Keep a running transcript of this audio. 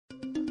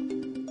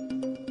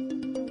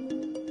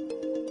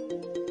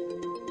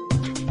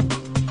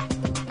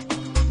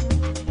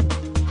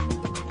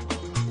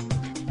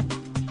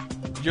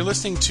You're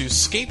listening to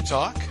Scape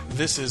Talk.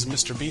 This is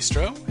Mr.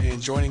 Bistro,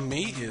 and joining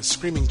me is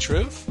Screaming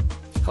Truth.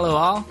 Hello,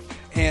 all.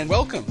 And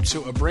welcome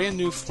to a brand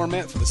new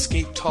format for the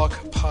Scape Talk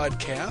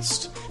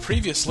podcast.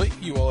 Previously,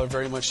 you all are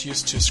very much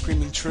used to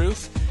Screaming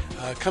Truth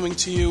coming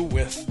to you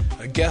with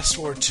a guest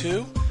or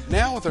two.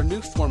 Now, with our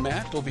new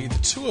format, it'll be the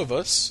two of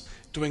us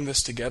doing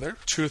this together.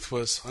 Truth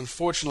was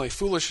unfortunately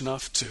foolish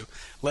enough to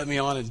let me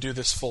on and do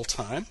this full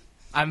time.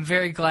 I'm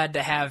very glad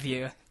to have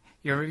you.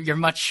 You're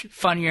much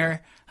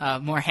funnier,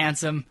 more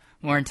handsome,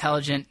 more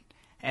intelligent,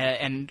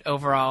 and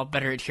overall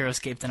better at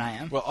HeroScape than I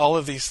am. Well, all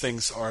of these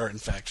things are in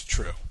fact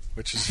true,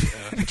 which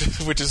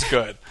is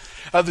good.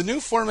 The new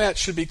format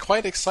should be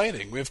quite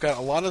exciting. We've got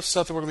a lot of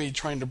stuff that we're going to be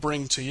trying to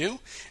bring to you,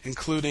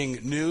 including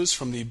news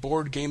from the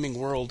board gaming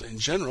world in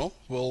general.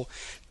 We'll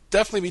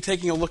definitely be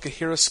taking a look at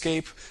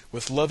HeroScape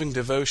with loving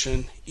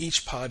devotion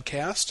each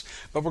podcast,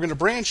 but we're going to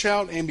branch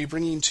out and be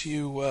bringing to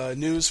you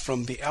news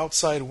from the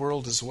outside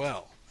world as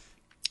well.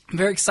 I'm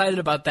very excited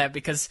about that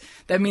because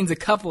that means a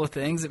couple of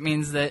things. It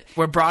means that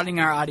we're broadening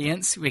our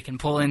audience. We can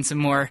pull in some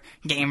more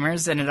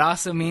gamers, and it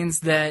also means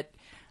that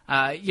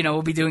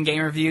we'll be doing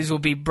game reviews. We'll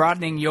be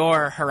broadening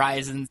your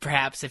horizons,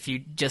 perhaps, if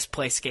you just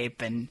play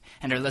Scape and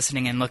are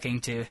listening and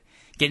looking to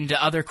get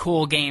into other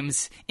cool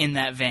games in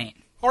that vein.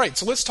 All right,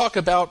 so let's talk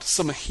about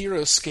some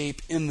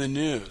HeroScape in the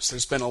news.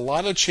 There's been a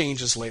lot of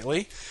changes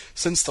lately.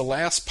 Since the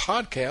last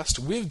podcast,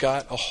 we've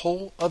got a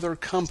whole other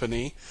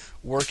company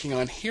working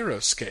on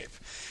HeroScape.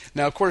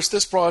 Now, of course,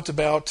 this brought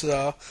about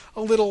a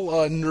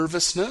little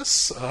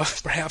nervousness,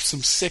 perhaps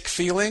some sick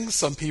feelings.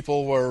 Some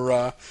people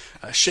were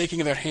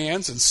shaking their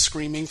hands and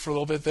screaming for a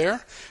little bit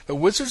there. But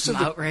Wizards of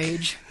the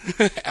outrage.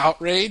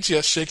 Outrage,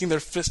 yes, shaking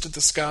their fist at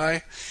the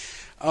sky.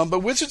 But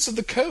Wizards of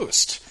the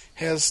Coast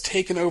has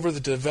taken over the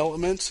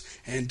development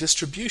and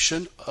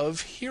distribution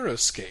of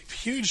HeroScape.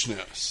 Huge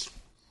news.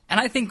 And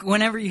I think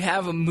whenever you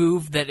have a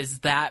move that is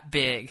that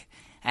big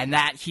and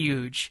that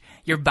huge,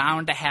 you're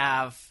bound to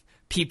have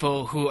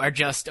people who are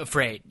just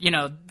afraid. You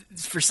know,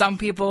 for some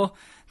people,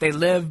 they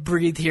live,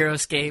 breathe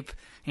HeroScape.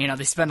 You know,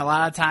 they spend a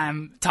lot of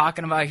time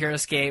talking about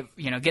HeroScape,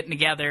 getting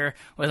together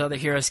with other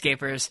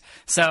HeroScapers.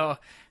 So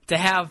to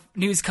have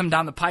news come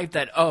down the pipe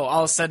that, all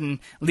of a sudden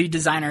lead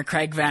designer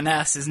Craig Van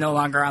Ness is no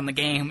longer on the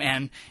game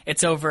and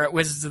it's over at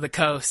Wizards of the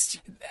Coast.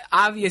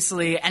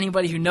 Obviously,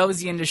 anybody who knows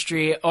the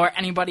industry or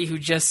anybody who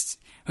just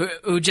knows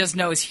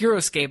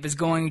HeroScape is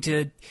going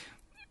to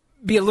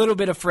be a little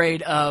bit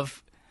afraid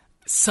of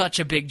such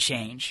a big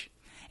change.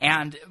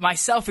 And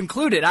myself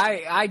included,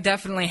 I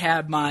definitely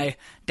had my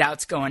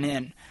doubts going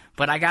in.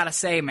 But I gotta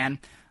say, man,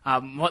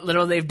 what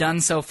little they've done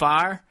so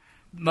far,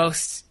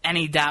 most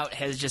any doubt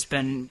has just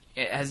been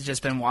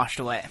washed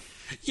away.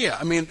 Yeah,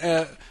 I mean,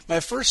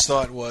 my first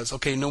thought was,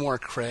 okay, no more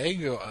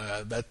Craig.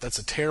 That's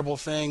a terrible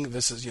thing.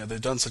 This is,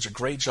 they've done such a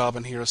great job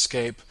in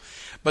HeroScape.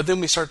 But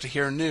then we start to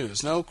hear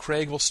news. No,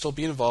 Craig will still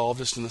be involved,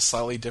 just in a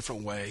slightly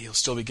different way. He'll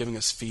still be giving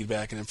us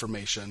feedback and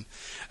information.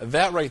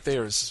 That right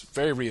there is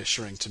very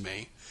reassuring to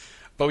me.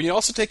 But when you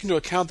also take into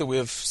account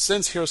that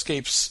since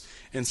HeroScape's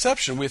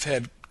inception, we've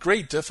had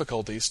great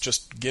difficulties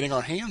just getting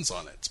our hands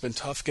on it. It's been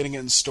tough getting it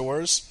in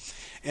stores.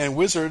 And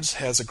Wizards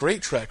has a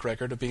great track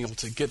record of being able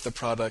to get the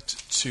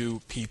product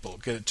to people,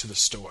 get it to the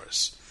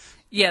stores.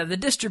 Yeah, the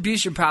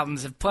distribution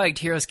problems have plagued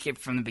HeroScape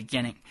from the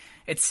beginning.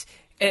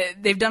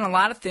 They've done a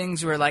lot of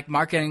things where, like,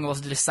 marketing will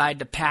decide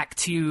to pack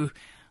two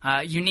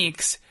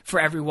uniques for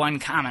every one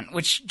common,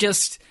 which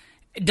just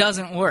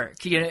doesn't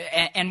work.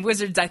 And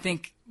Wizards, I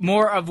think,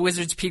 more of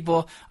Wizards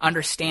people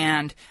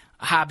understand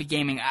hobby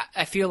gaming.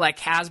 I feel like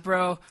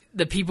Hasbro,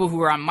 the people who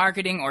are on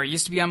marketing or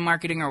used to be on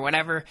marketing or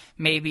whatever,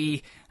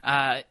 maybe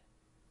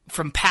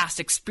from past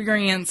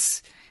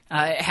experience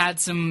had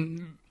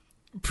some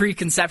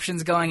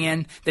preconceptions going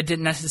in that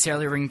didn't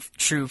necessarily ring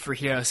true for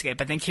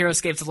HeroScape. I think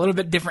HeroScape's a little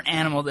bit different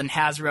animal than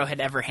Hasbro had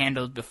ever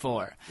handled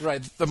before.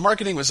 Right. The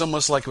marketing was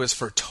almost like it was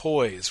for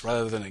toys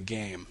rather than a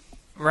game.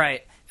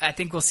 Right. I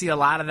think we'll see a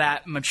lot of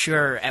that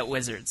mature at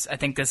Wizards. I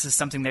think this is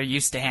something they're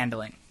used to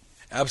handling.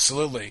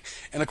 Absolutely.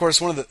 And, of course,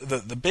 one of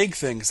the big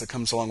things that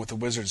comes along with the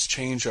Wizards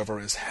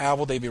changeover is how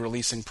will they be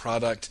releasing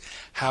product,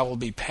 how will it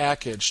be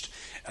packaged.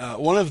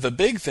 One of the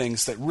big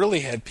things that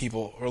really had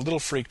people a little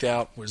freaked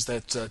out was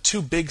that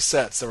two big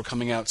sets that were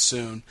coming out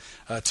soon,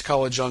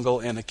 Takala Jungle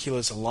and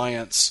Aquila's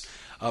Alliance,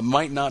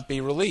 might not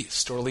be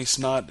released, or at least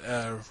not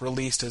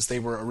released as they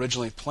were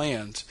originally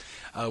planned.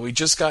 We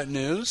just got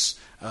news,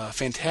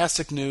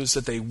 fantastic news,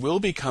 that they will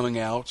be coming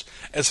out,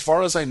 as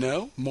far as I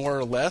know, more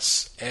or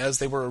less as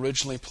they were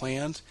originally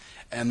planned,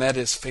 and that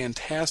is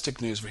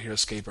fantastic news for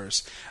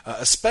HeroScapers,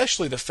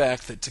 especially the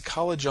fact that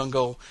Takala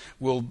Jungle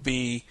will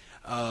be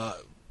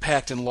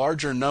packed in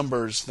larger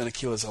numbers than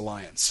Aquila's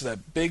Alliance. So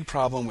that big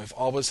problem we've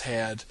always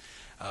had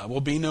will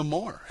be no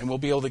more, and we'll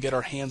be able to get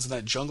our hands in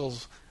that jungle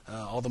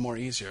all the more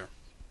easier.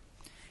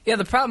 Yeah,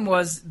 the problem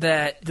was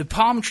that the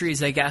palm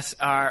trees, I guess,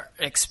 are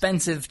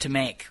expensive to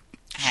make.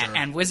 Sure.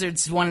 And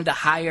Wizards wanted a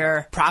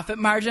higher profit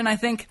margin, I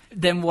think,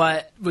 than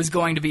what was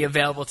going to be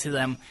available to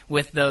them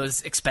with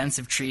those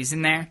expensive trees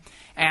in there.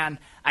 And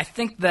I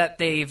think that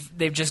they've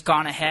just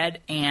gone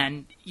ahead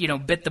and,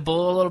 bit the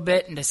bullet a little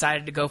bit and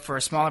decided to go for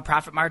a smaller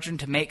profit margin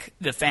to make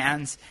the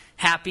fans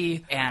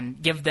happy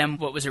and give them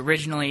what was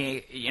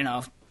originally,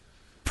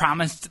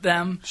 promised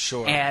them.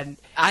 Sure. And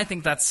I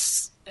think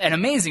that's an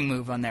amazing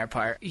move on their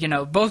part,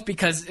 both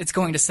because it's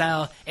going to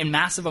sell in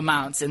massive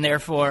amounts and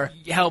therefore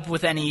help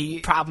with any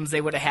problems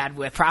they would have had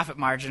with profit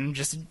margin.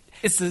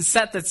 It's the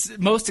set that's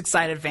most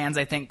excited fans,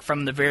 I think,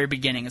 from the very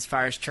beginning as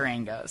far as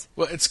terrain goes.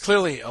 Well, it's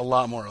clearly a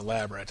lot more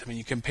elaborate. I mean,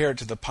 you compare it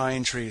to the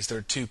pine trees, there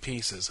are two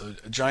pieces,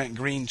 a giant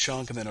green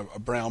chunk and then a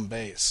brown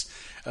base.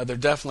 They're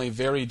definitely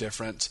very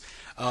different.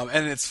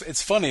 And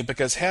it's funny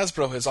because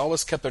Hasbro has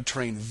always kept their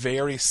terrain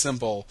very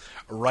simple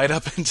right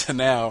up into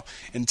now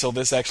until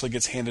this actually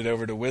gets handed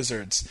over to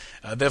Wizards.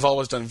 They've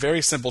always done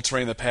very simple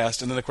terrain in the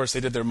past, and then, of course, they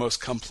did their most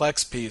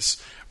complex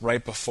piece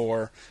right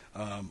before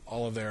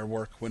all of their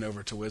work went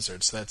over to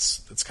Wizards.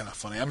 That's kind of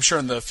funny. I'm sure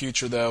in the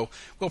future, though,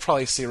 we'll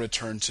probably see a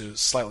return to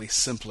slightly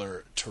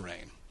simpler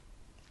terrain.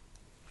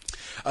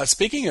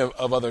 Speaking of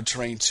other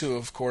terrain, too,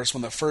 of course,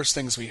 one of the first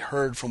things we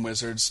heard from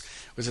Wizards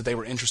was that they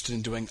were interested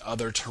in doing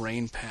other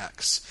terrain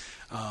packs.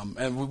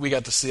 And we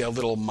got to see a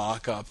little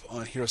mock-up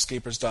on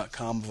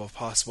Heroescapers.com of a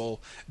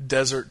possible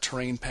desert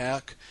terrain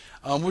pack,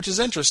 which is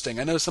interesting.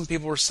 I know some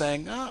people were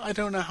saying, I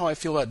don't know how I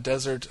feel about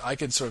desert. I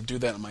could sort of do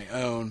that on my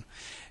own.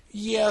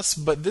 Yes,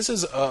 but this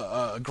is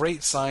a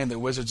great sign that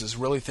Wizards is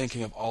really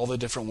thinking of all the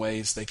different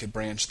ways they could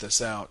branch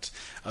this out.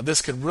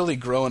 This could really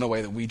grow in a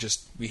way that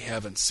we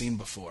haven't seen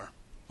before,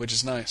 which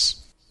is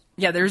nice.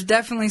 Yeah, there's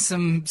definitely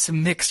some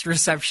mixed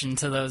reception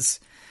to those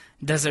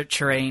desert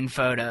terrain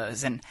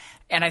photos, and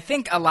I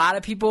think a lot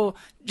of people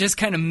just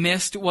kind of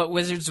missed what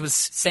Wizards was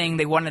saying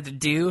they wanted to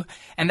do,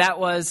 and that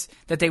was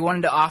that they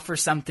wanted to offer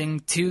something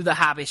to the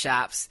hobby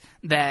shops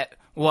that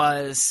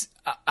was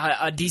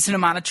a decent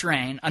amount of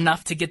terrain,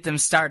 enough to get them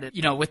started,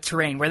 with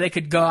terrain, where they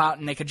could go out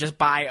and they could just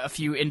buy a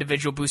few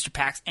individual booster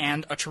packs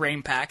and a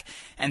terrain pack,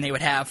 and they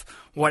would have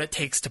what it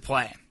takes to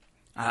play.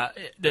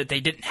 That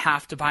they didn't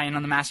have to buy in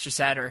on the master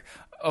set,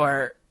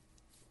 or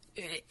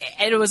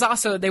it was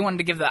also they wanted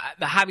to give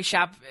the hobby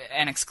shop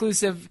an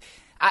exclusive.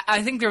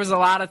 I think there was a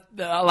lot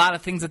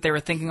of things that they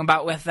were thinking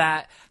about with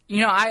that.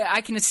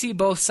 I can see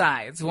both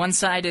sides. One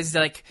side is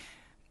like,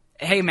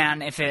 hey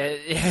man, if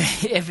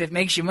it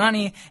makes you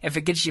money, if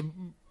it gets you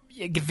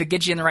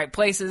in the right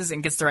places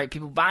and gets the right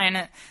people buying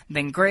it,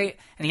 then great.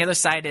 And the other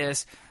side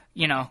is,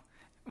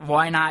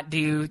 why not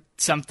do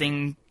some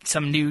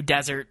new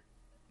desert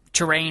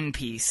terrain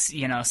piece,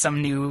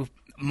 some new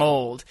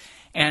mold,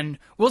 and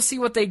we'll see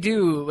what they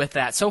do with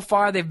that. So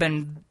far, they've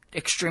been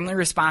extremely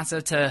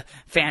responsive to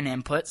fan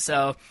input,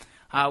 so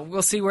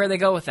we'll see where they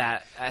go with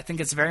that. I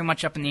think it's very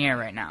much up in the air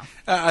right now.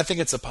 I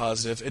think it's a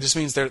positive. It just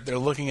means they're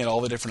looking at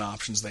all the different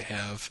options they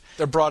have.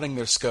 They're broadening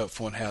their scope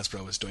from what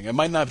Hasbro is doing. It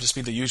might not just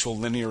be the usual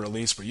linear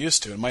release we're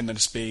used to. It might not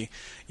just be,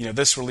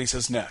 this release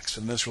is next,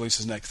 and this release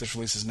is next, this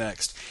release is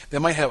next. They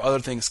might have other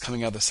things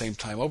coming out at the same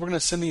time. Well, we're going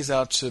to send these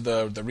out to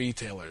the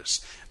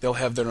retailers. They'll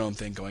have their own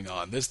thing going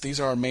on.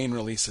 These are our main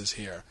releases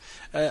here.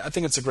 I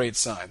think it's a great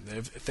sign.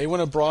 If they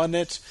want to broaden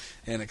it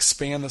and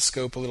expand the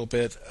scope a little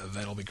bit,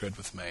 that'll be good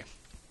with me.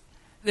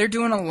 They're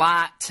doing a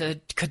lot to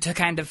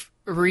kind of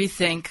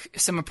rethink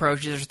some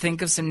approaches or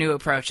think of some new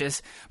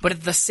approaches, but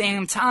at the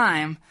same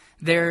time,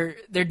 they're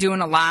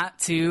doing a lot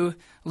to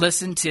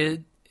listen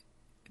to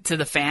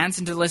the fans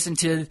and to listen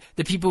to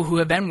the people who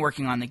have been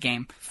working on the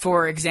game.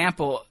 For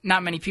example,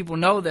 not many people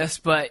know this,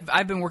 but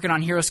I've been working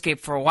on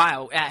HeroScape for a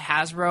while. At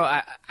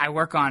Hasbro, I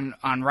work on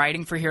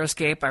writing for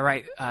HeroScape. I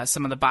write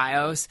some of the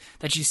bios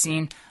that you've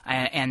seen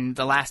and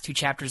the last two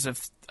chapters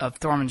of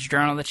Thorman's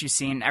Journal that you've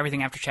seen,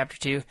 everything after Chapter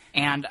 2.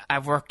 And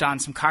I've worked on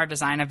some card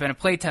design. I've been a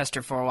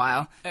playtester for a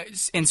while.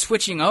 In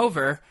switching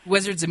over,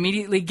 Wizards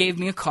immediately gave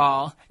me a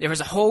call. There was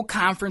a whole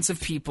conference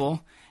of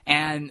people,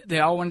 and they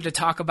all wanted to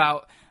talk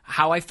about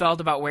how I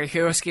felt about where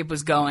HeroScape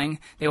was going.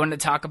 They wanted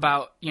to talk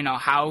about,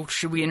 how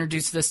should we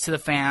introduce this to the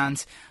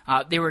fans.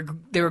 They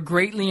were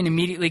greatly and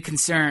immediately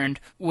concerned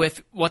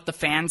with what the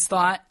fans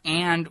thought,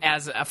 and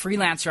as a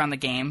freelancer on the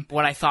game,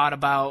 what I thought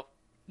about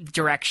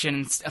direction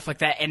and stuff like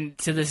that. And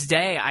to this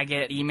day, I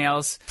get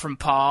emails from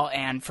Paul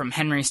and from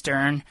Henry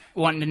Stern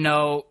wanting to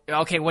know,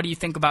 okay, what do you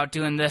think about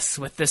doing this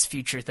with this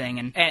future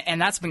thing?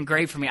 And that's been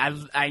great for me.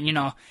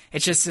 I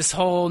it's just this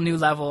whole new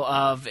level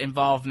of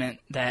involvement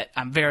that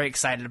I'm very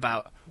excited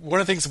about. One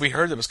of the things that we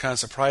heard that was kind of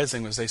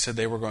surprising was they said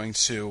they were going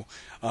to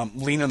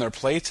lean on their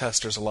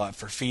playtesters a lot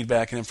for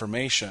feedback and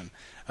information.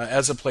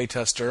 As a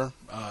playtester,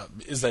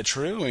 is that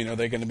true? Are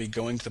they going to be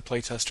going to the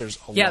playtesters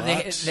a lot? Yeah,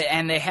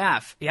 they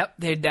have. Yep,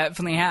 they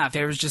definitely have.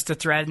 There was just a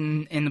thread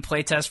in the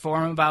playtest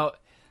forum about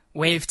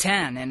Wave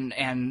 10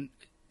 and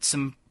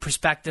some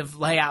prospective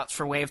layouts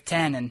for Wave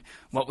 10 and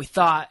what we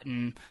thought,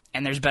 and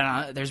there's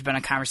been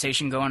a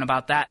conversation going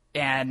about that.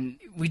 And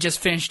we just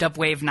finished up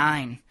Wave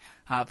 9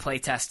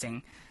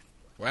 playtesting.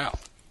 Wow.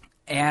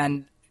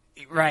 And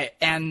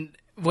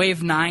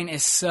Wave 9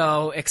 is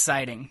so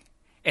exciting.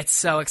 It's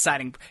so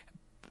exciting.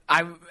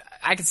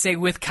 I could say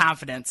with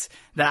confidence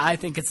that I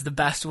think it's the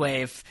best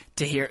wave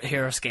to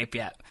HeroScape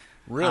yet.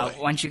 Really?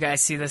 Once you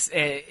guys see this,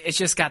 it's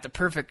just got the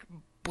perfect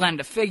blend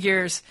of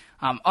figures.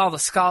 All the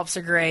sculpts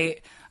are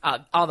great.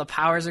 All the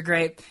powers are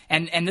great.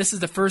 And this is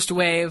the first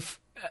wave.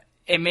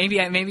 And maybe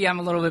I'm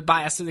a little bit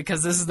biased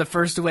because this is the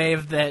first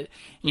wave that,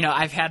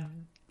 I've had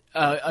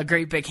a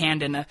great big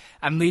hand in.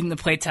 I'm leading the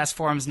playtest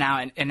forums now,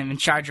 and I'm in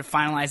charge of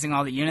finalizing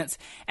all the units.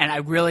 And I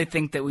really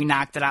think that we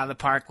knocked it out of the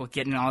park with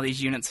getting all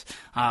these units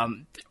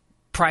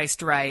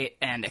priced right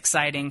and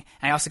exciting.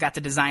 And I also got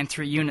to design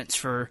 3 units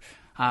for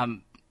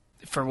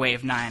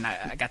Wave 9.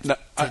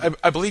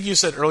 I believe you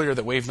said earlier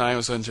that Wave 9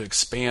 was going to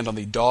expand on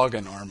the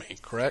Doggin army,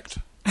 correct?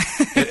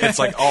 It's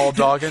like all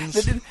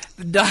Doggins?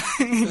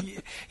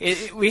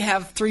 We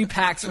have 3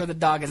 packs for the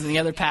Doggins, and the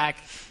other pack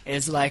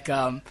is like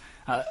a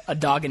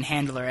Doggin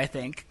handler, I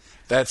think.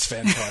 That's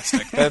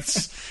fantastic.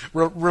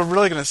 We're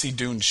really going to see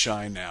Dune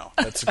shine now.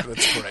 That's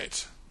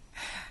great.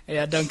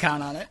 Yeah, don't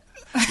count on it.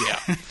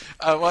 Yeah.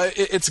 Well,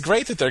 it's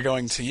great that they're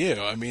going to you.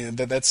 I mean,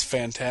 that's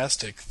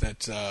fantastic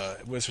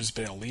that Wizards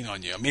been able to lean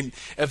on you. I mean,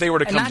 if they were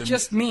to come and not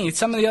just me,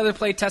 some of the other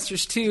play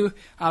testers too.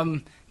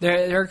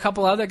 There are a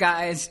couple other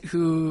guys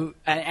who,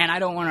 and I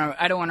don't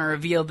want to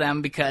reveal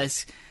them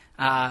because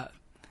I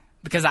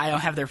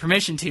don't have their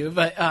permission to.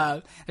 But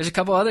there's a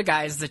couple other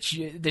guys that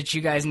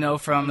you guys know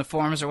from the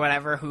forums or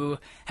whatever who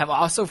have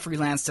also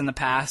freelanced in the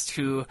past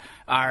who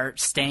are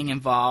staying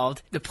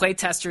involved. The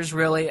playtesters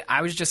really,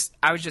 I was just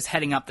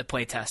heading up the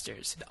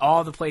playtesters.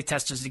 All the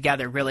playtesters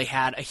together really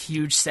had a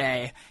huge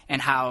say in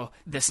how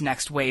this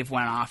next wave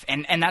went off,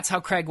 and that's how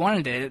Craig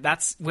wanted it.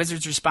 That's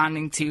Wizards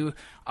responding to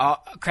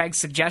Craig's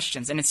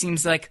suggestions, and it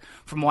seems like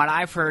from what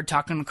I've heard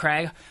talking to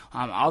Craig,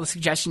 all the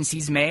suggestions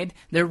he's made,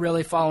 they're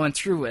really following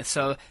through with.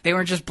 So they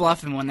weren't just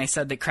bluffing when they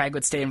said that Craig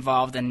would stay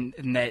involved and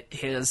that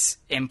his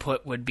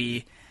input would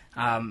be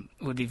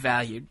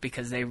valued,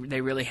 because they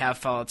really have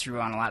followed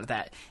through on a lot of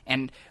that.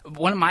 And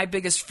one of my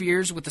biggest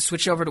fears with the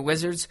switch over to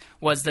Wizards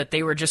was that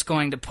they were just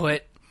going to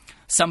put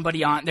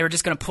somebody on, they were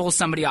just going to pull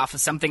somebody off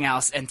of something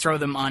else and throw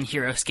them on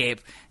HeroScape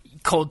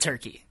cold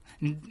turkey.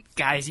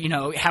 Guys,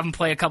 have them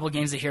play a couple of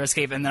games of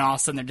HeroScape, and then all of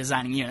a sudden they're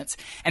designing units.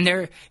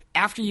 And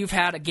after you've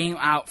had a game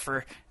out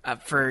for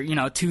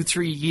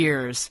 2-3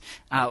 years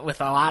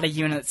with a lot of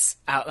units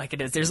out like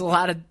it is, there's a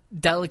lot of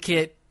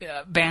delicate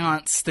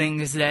balance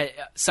things that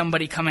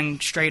somebody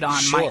coming straight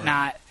on might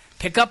not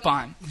pick up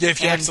on. Yeah,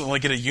 if you accidentally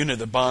get a unit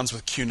that bonds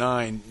with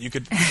Q9, you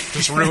could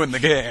just ruin the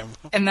game.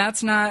 And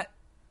that's not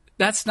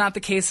the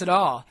case at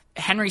all.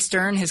 Henry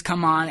Stern has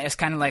come on as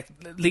kind of like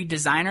lead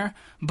designer,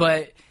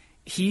 but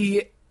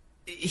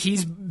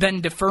he's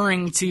been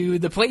deferring to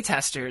the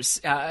playtesters,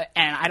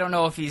 and I don't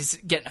know if he's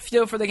getting a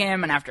feel for the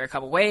game, and after a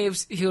couple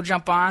waves he'll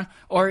jump on,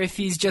 or if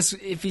he's just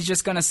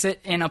going to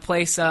sit in a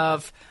place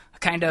of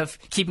kind of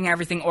keeping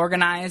everything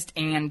organized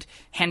and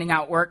handing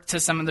out work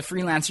to some of the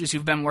freelancers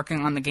who've been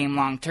working on the game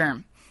long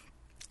term.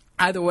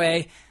 Either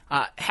way,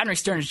 Henry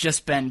Stern has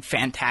just been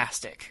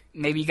fantastic.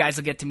 Maybe you guys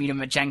will get to meet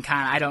him at Gen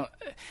Con.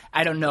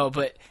 I don't know,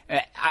 but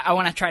I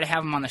want to try to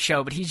have him on the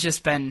show. But he's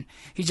just been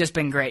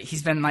great.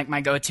 He's been like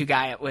my go-to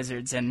guy at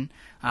Wizards, and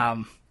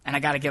I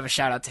got to give a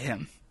shout out to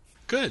him.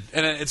 Good,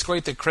 and it's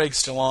great that Craig's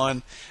still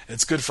on.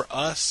 It's good for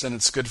us, and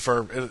it's good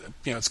for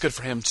it's good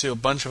for him too. A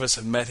bunch of us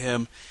have met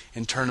him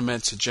in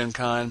tournaments at Gen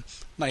Con.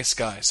 Nice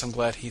guy. So I'm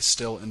glad he's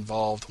still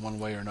involved one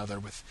way or another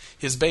with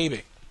his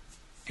baby.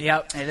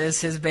 Yep, it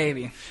is his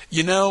baby.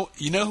 You know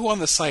who on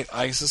the site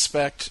I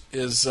suspect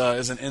is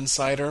an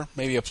insider,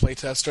 maybe a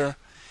playtester?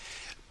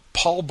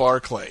 Paul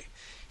Barclay.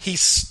 He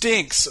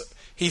stinks.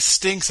 He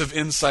stinks of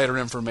insider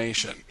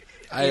information.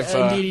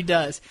 Indeed, he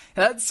does.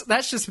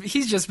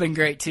 He's just been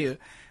great too.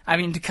 I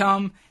mean, to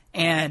come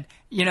and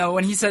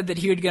when he said that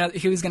he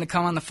was going to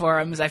come on the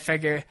forums, I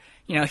figure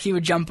he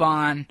would jump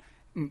on,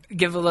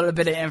 give a little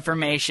bit of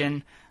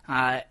information,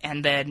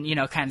 and then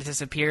kind of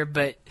disappear,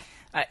 but.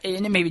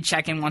 And maybe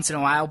check in once in a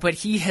while, but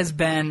he has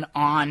been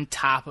on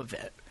top of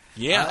it.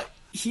 Yeah.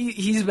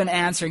 He's been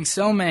answering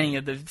so many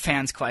of the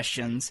fans'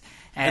 questions,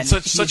 and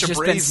such a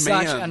brave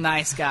man. Such a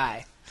nice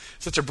guy.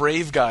 Such a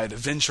brave guy to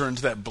venture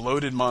into that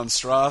bloated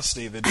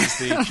monstrosity that is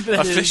the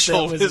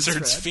official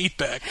Wizards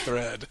feedback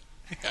thread.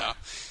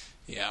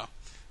 Yeah.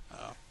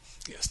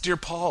 Yes, dear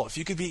Paul, if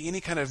you could be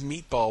any kind of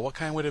meatball, what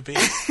kind would it be?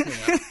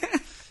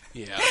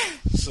 Yeah.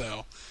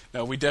 So,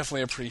 no, we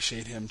definitely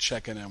appreciate him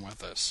checking in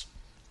with us.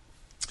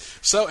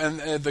 So,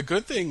 and the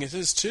good thing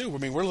is too, I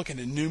mean, we're looking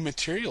at new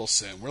material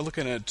soon. We're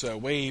looking at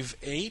Wave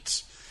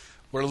 8.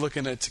 We're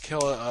looking at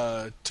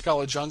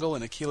Takala Jungle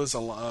and Aquila's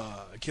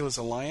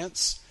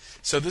Alliance.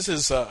 So this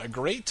is a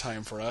great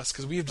time for us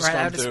because we've just gone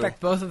through. I would expect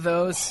both of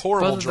those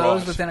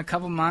within a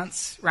couple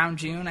months, around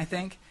June, I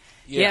think.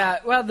 Yeah.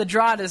 Well, the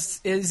draw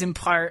is in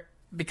part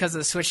because of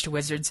the switch to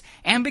Wizards,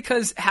 and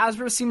because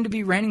Hasbro seemed to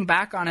be reining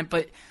back on it,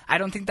 but I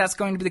don't think that's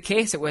going to be the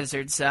case at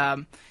Wizards.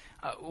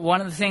 One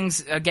of the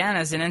things, again,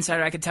 as an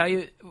insider, I could tell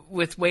you,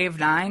 with Wave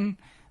 9,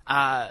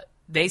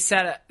 they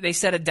set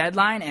a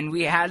deadline, and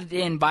we had it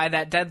in by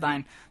that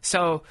deadline.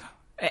 So,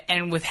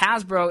 and with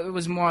Hasbro, it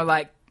was more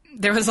like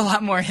there was a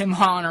lot more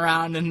him-hawing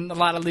around and a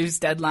lot of loose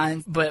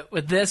deadlines. But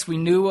with this, we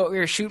knew what we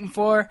were shooting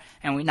for,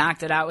 and we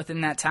knocked it out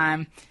within that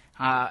time.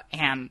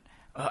 And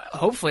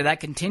hopefully that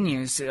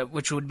continues,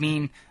 which would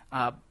mean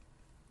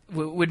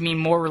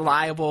more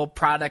reliable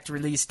product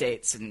release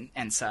dates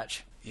and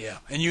such. Yeah,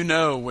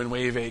 and when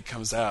Wave 8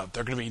 comes out,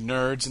 there are going to be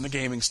nerds in the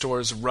gaming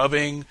stores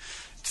rubbing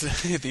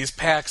these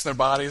packs in their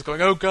bodies,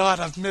 going, "Oh God,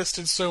 I've missed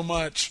it so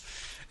much."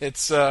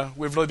 It's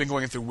we've really been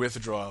going through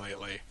withdrawal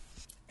lately.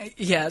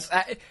 Yes,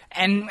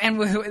 again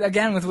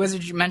with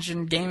Wizards, you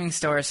mentioned gaming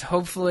stores.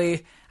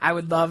 Hopefully, I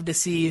would love to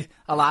see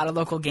a lot of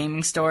local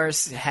gaming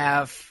stores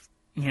have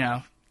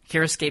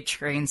HeroScape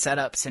train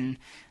setups, and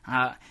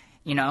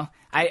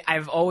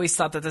I've always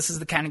thought that this is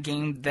the kind of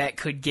game that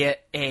could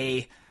get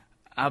a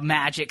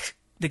Magic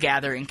the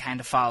Gathering kind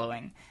of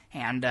following,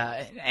 and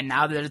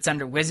now that it's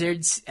under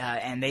Wizards,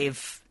 and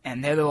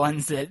they're the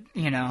ones that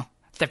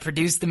that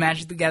produce the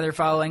Magic the Gathering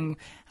following,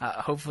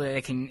 hopefully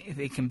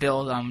they can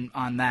build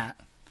on that.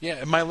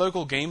 Yeah, in my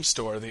local game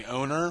store, the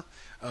owner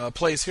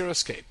plays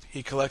HeroScape.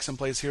 He collects and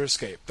plays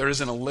HeroScape. There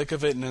isn't a lick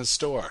of it in his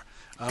store.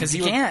 Because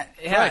you can't.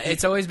 Yeah, right.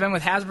 It's always been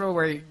with Hasbro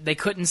where they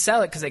couldn't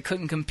sell it because they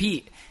couldn't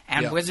compete.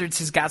 And Wizards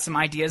has got some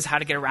ideas how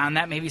to get around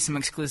that, maybe some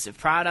exclusive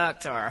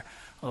product or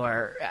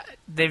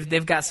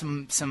they've got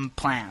some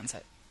plans.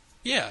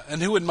 Yeah,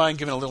 and who wouldn't mind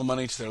giving a little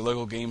money to their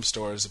local game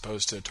store as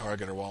opposed to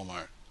Target or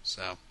Walmart?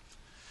 So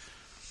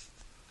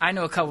I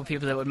know a couple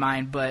people that would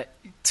mind, but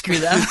screw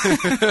them.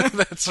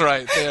 That's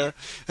right there.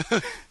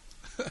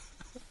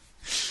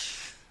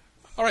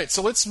 All right,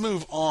 so let's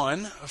move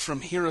on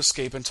from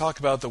HeroScape and talk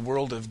about the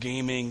world of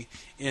gaming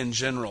in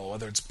general,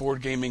 whether it's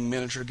board gaming,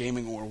 miniature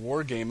gaming, or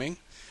war gaming.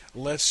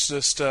 Let's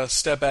just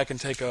step back and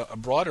take a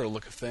broader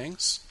look at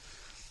things.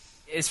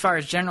 As far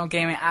as general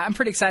gaming, I'm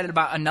pretty excited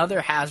about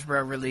another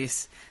Hasbro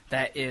release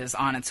that is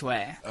on its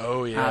way.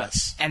 Oh,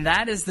 yes. And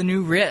that is the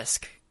new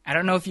Risk. I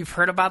don't know if you've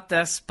heard about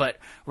this, but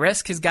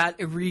Risk has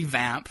got a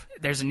revamp.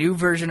 There's a new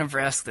version of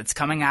Risk that's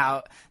coming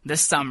out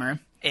this summer,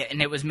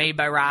 and it was made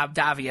by Rob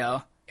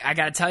Daviau. I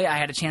gotta tell you, I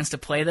had a chance to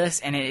play this,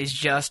 and it is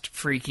just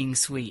freaking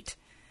sweet.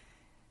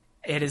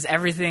 It is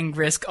everything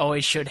Risk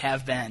always should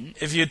have been.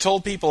 If you had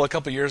told people a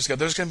couple years ago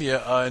there's going to be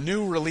a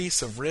new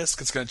release of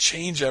Risk, it's going to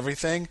change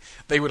everything,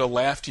 they would have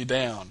laughed you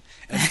down.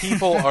 And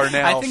people are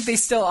now... I think they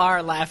still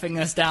are laughing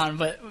us down,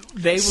 but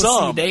they will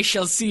see. They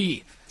shall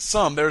see.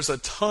 There's a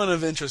ton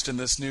of interest in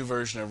this new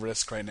version of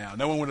Risk right now.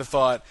 No one would have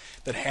thought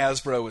that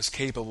Hasbro was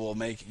capable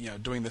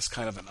of doing this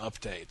kind of an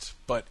update,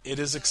 but it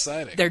is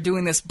exciting. They're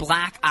doing this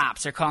Black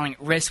Ops. They're calling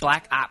it Risk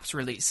Black Ops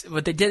release.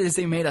 What they did is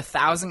they made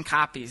 1,000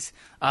 copies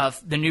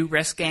of the new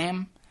Risk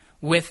game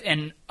with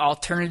an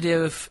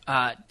alternative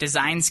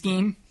design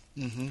scheme,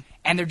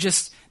 and they're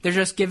just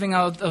giving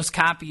out those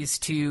copies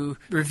to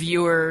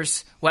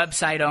reviewers,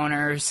 website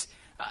owners.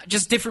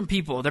 Just different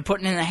people. They're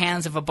putting it in the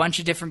hands of a bunch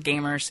of different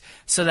gamers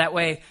so that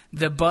way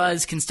the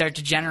buzz can start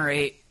to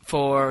generate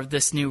for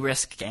this new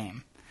Risk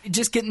game.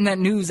 Just getting that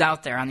news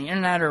out there on the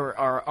internet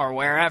or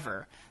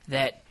wherever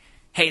that,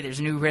 hey, there's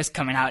a new Risk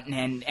coming out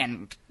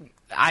and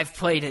I've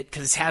played it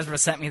because Hasbro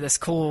sent me this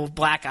cool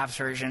Black Ops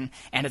version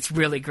and it's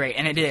really great.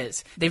 And it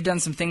is. They've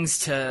done some things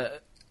to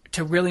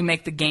really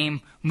make the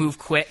game move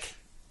quick.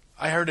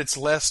 I heard it's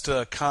less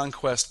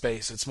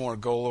conquest-based. It's more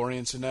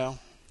goal-oriented now.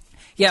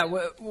 Yeah,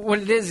 what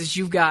it is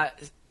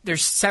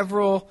there's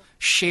several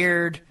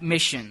shared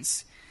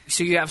missions.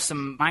 So you have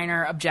some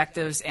minor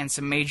objectives and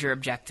some major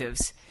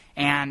objectives.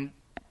 And,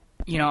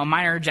 a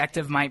minor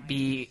objective might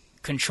be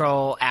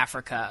control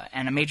Africa,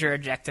 and a major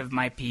objective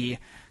might be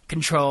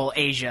control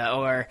Asia,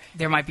 or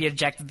there might be an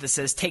objective that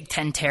says take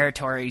 10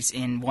 territories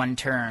in one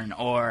turn,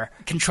 or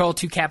control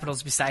 2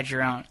 capitals besides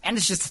your own. And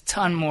it's just a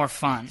ton more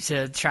fun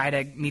to try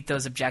to meet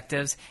those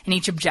objectives. And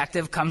each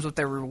objective comes with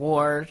a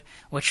reward,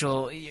 which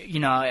will,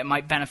 it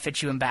might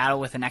benefit you in battle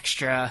with an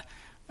extra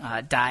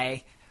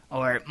die,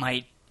 or it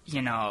might,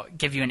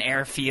 give you an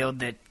airfield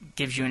that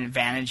gives you an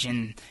advantage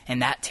in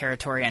that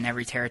territory and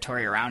every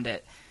territory around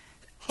it.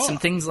 Huh.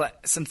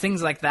 Some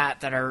things like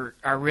that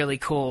are really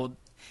cool.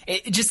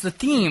 Just the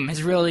theme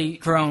has really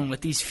grown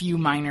with these few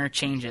minor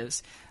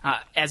changes,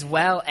 as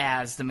well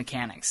as the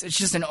mechanics. It's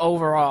just an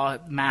overall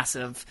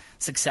massive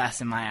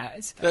success in my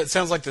eyes. That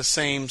sounds like the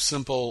same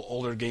simple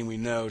older game we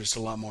know, just a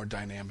lot more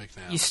dynamic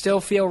now. You still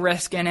feel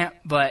Risk in it,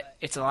 but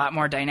it's a lot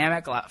more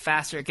dynamic, a lot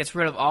faster. It gets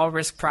rid of all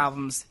Risk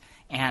problems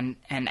and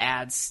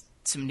adds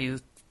some new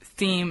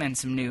theme and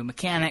some new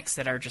mechanics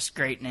that are just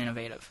great and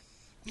innovative.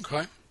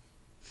 Okay.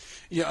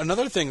 Yeah,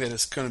 another thing that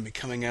is going to be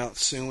coming out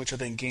soon, which I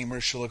think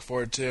gamers should look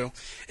forward to,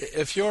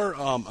 if you're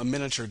a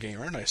miniature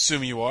gamer, and I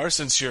assume you are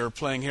since you're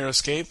playing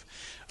HeroScape,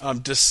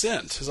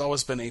 Descent has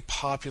always been a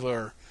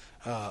popular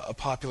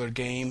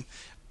game.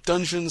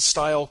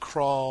 Dungeon-style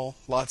crawl,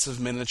 lots of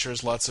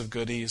miniatures, lots of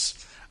goodies.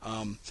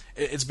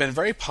 It's been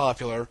very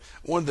popular.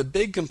 One of the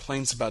big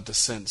complaints about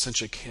Descent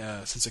since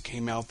it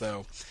came out,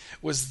 though,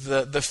 was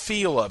the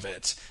feel of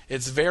it.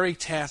 It's very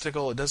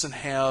tactical. It doesn't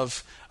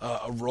have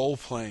a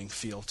role-playing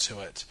feel to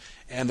it.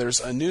 And there's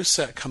a new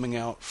set coming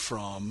out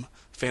from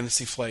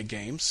Fantasy Flight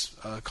Games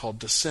called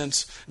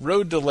Descent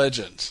Road to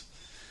Legend.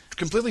 It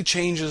completely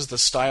changes the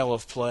style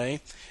of play.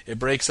 It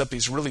breaks up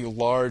these really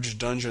large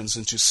dungeons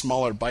into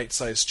smaller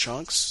bite-sized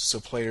chunks, so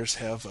players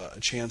have a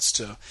chance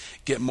to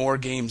get more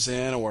games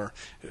in or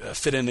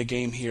fit in a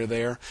game here or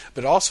there.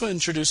 But it also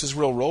introduces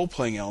real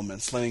role-playing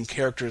elements, letting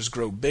characters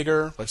grow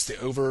bigger, lets the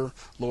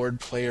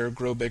Overlord player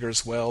grow bigger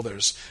as well.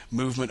 There's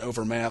movement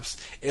over maps.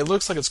 It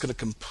looks like it's going to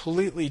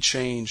completely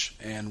change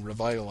and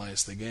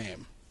revitalize the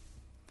game.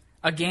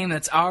 A game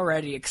that's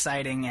already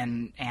exciting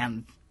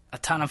and a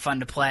ton of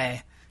fun to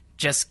play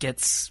just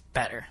gets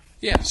better.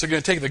 Yeah, so you're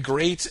going to take the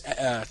great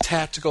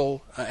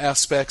tactical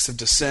aspects of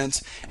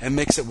Descent and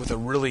mix it with a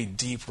really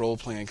deep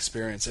role-playing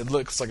experience. It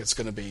looks like it's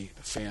going to be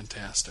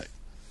fantastic.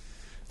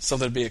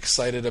 Something to be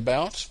excited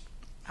about.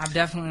 I'm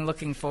definitely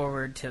looking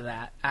forward to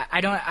that.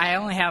 I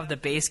only have the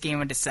base game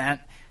of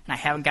Descent, and I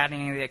haven't gotten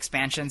any of the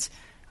expansions,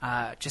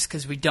 just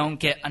because we don't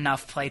get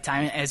enough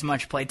playtime, as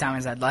much playtime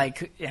as I'd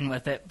like in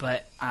with it.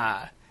 But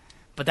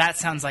that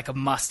sounds like a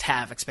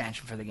must-have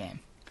expansion for the game.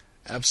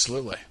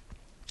 Absolutely.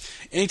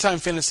 Anytime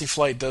Fantasy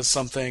Flight does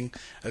something,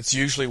 that's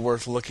usually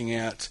worth looking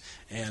at,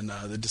 and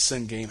the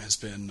Descent game has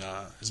been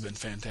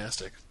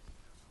fantastic.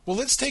 Well,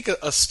 let's take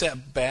a step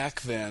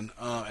back then,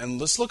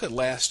 and let's look at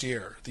last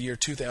year, the year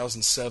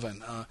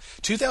 2007.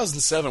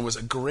 2007 was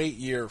a great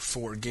year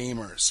for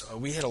gamers.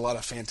 We had a lot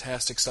of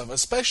fantastic stuff,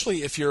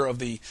 especially if you're of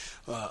the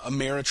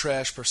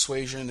Ameritrash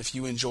persuasion, if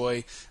you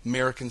enjoy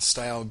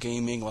American-style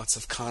gaming, lots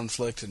of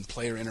conflict and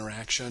player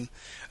interaction.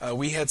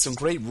 We had some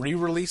great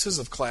re-releases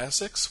of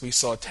classics. We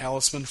saw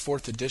Talisman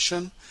 4th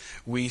Edition.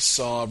 We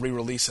saw a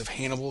re-release of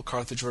Hannibal,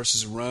 Carthage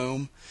vs.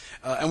 Rome.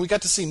 And we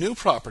got to see new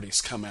properties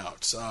come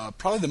out.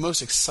 Probably the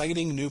most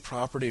exciting new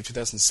property of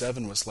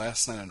 2007 was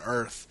Last Night on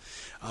Earth.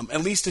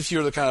 At least if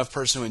you're the kind of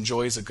person who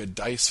enjoys a good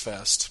dice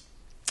fest.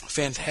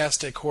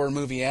 Fantastic horror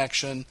movie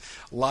action,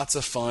 lots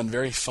of fun,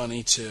 very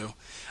funny too.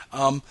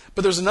 But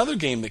there's another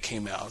game that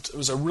came out. It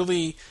was a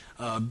really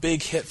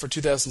big hit for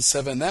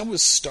 2007. That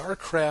was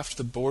StarCraft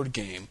the board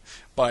game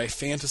by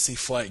Fantasy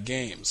Flight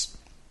Games.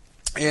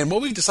 And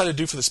what we decided to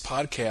do for this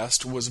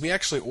podcast was we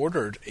actually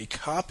ordered a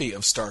copy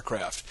of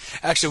StarCraft.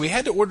 Actually, we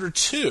had to order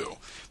two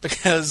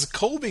because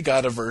Colby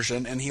got a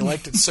version and he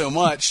liked it so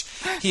much,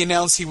 he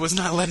announced he was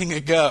not letting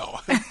it go.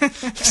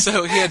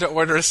 So he had to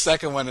order a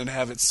second one and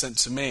have it sent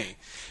to me.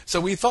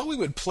 So we thought we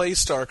would play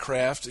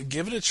StarCraft,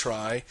 give it a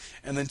try,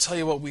 and then tell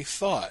you what we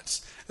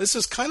thought. This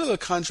is kind of a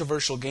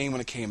controversial game when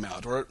it came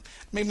out, or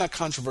maybe not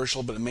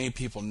controversial, but it made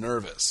people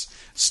nervous.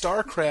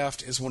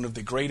 StarCraft is one of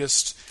the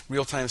greatest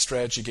real-time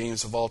strategy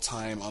games of all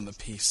time on the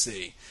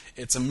PC.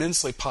 It's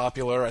immensely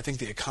popular. I think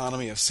the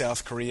economy of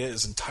South Korea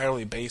is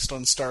entirely based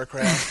on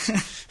StarCraft.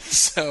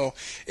 So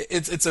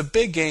it's a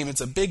big game,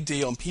 it's a big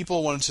deal, and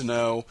people wanted to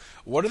know,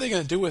 what are they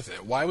going to do with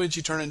it? Why would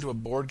you turn it into a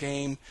board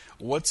game?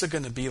 What's it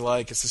going to be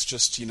like? Is this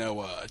just,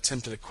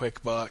 attempt at a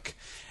quick buck?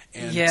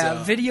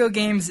 And, video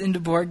games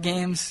into board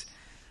games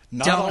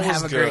don't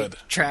have a great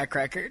track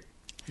record.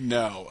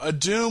 No.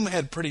 Doom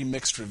had pretty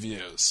mixed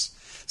reviews.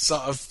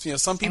 So,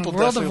 some people and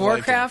World definitely of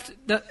Warcraft,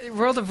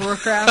 World of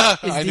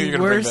Warcraft is the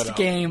worst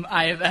game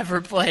I have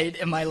ever played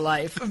in my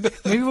life.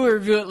 Maybe we'll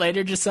review it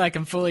later just so I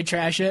can fully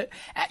trash it.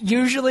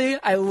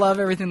 Usually, I love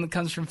everything that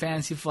comes from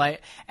Fantasy Flight,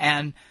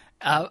 and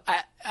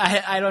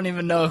I don't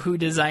even know who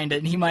designed it,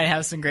 and he might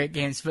have some great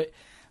games, but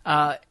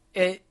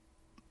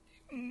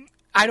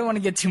I don't want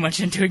to get too much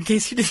into it in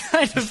case you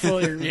decide to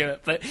fully review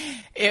it, but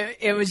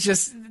it was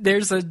just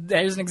there's an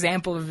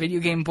example of a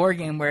video game board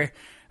game where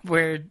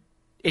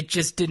it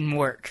just didn't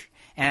work,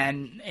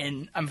 and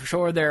I'm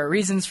sure there are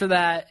reasons for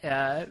that,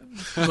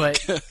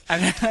 but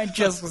I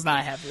just was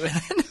not happy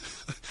with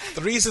it.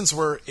 The reasons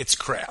were it's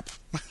crap.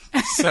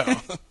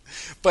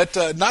 But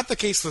not the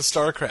case with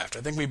StarCraft.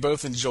 I think we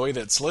both enjoyed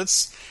it. So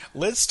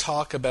let's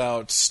talk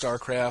about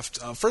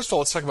StarCraft. First of all,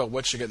 let's talk about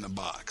what you get in the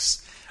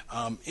box.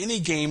 Any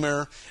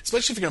gamer,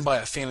 especially if you're going to buy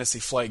a Fantasy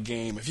Flight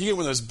game, if you get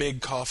one of those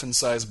big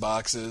coffin-sized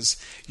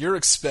boxes, you're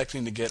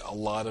expecting to get a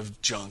lot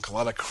of junk, a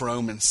lot of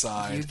chrome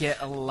inside. You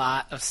get a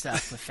lot of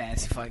stuff with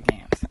Fantasy Flight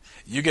games.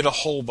 You get a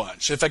whole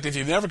bunch. In fact, if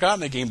you've never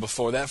gotten a game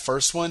before, that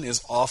first one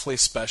is awfully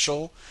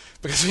special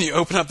because when you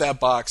open up that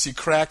box, you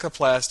crack the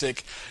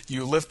plastic,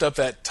 you lift up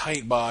that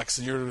tight box,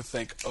 and you're going to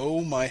think,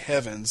 oh my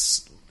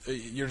heavens,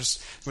 you're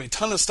just a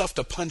ton of stuff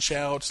to punch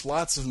out,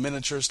 lots of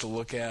miniatures to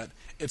look at.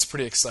 It's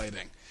pretty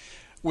exciting.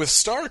 With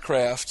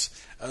StarCraft,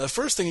 the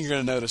first thing you're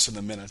going to notice are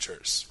the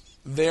miniatures.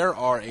 There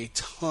are a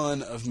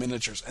ton of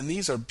miniatures, and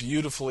these are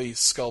beautifully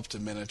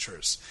sculpted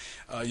miniatures.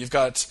 You've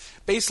got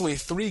basically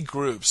three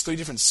groups, three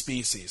different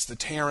species, the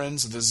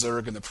Terrans, the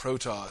Zerg, and the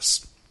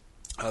Protoss.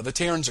 The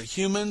Terrans are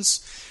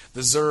humans.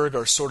 The Zerg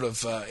are sort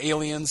of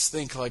aliens,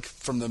 think like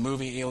from the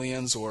movie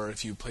Aliens, or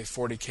if you play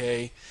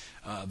 40K,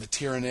 the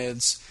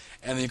Tyranids.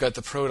 and then you've got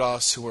the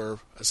Protoss, who are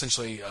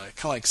essentially kind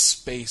of like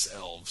space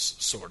elves,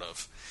 sort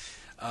of.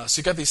 So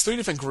you've got these 3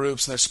 different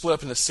groups, and they're split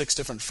up into 6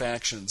 different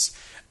factions.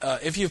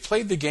 If you've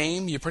played the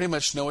game, you pretty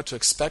much know what to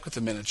expect with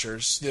the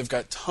miniatures. They've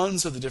got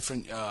tons of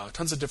different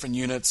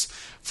units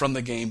from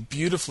the game,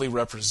 beautifully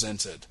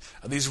represented.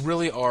 These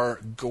really are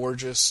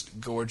gorgeous,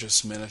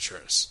 gorgeous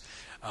miniatures.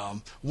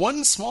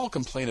 One small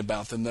complaint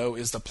about them, though,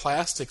 is the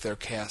plastic they're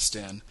cast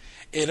in.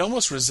 It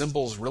almost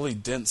resembles really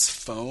dense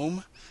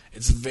foam.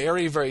 It's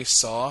very, very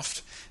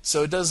soft,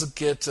 so it does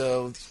get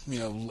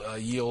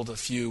yield a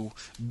few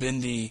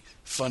bendy,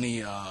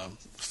 funny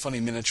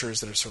miniatures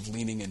that are sort of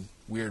leaning in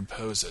weird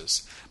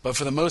poses. But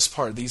for the most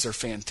part, these are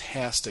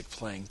fantastic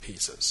playing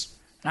pieces.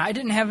 Now, I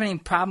didn't have any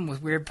problem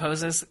with weird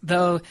poses,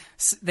 though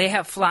they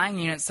have flying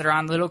units that are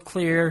on little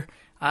clear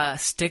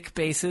stick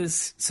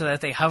bases so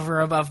that they hover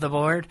above the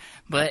board.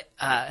 But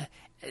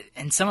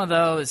and some of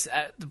those,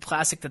 the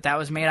plastic that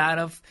was made out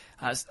of,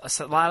 a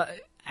lot of.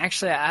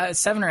 Actually,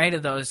 7 or 8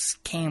 of those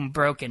came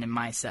broken in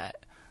my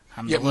set.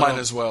 Mine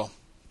as well.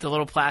 The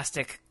little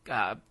plastic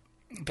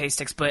base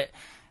sticks, but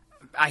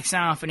I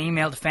sent off an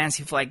email to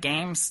Fantasy Flight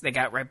Games. They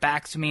got right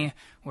back to me,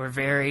 were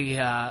very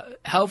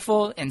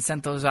helpful, and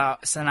sent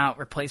out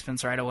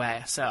replacements right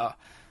away. So,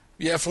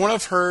 yeah, from what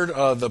I've heard,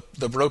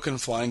 the broken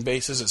flying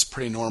bases is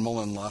pretty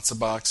normal in lots of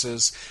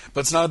boxes,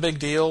 but it's not a big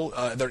deal.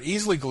 They're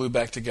easily glued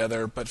back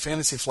together, but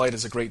Fantasy Flight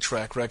has a great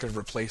track record of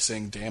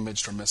replacing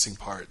damaged or missing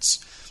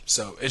parts.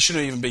 So it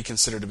shouldn't even be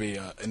considered to be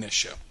an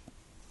issue.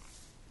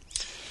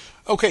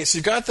 Okay, so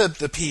you've got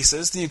the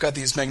pieces, then you've got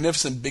these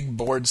magnificent big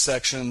board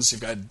sections, you've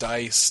got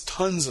dice,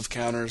 tons of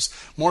counters,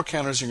 more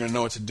counters you're going to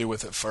know what to do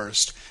with at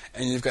first,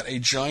 and you've got a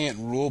giant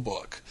rule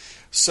book.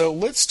 So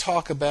let's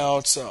talk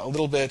about a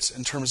little bit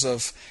in terms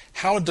of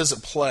how does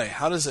it play,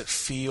 how does it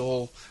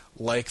feel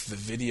like the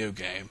video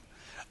game.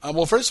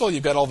 Well, first of all,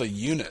 you've got all the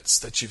units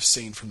that you've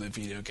seen from the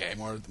video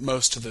game, or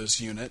most of those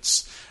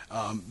units.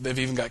 They've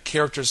even got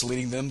characters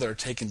leading them that are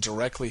taken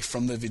directly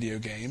from the video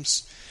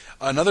games.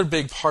 Another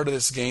big part of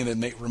this game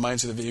that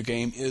reminds you of the video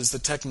game is the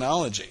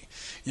technology.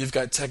 You've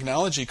got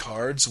technology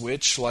cards,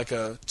 which, like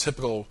a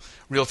typical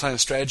real-time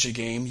strategy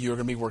game, you're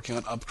going to be working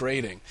on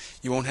upgrading.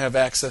 You won't have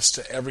access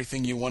to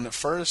everything you want at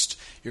first.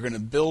 You're going to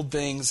build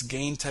things,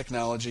 gain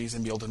technologies,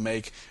 and be able to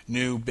make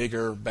new,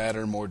 bigger,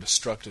 badder, more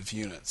destructive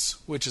units,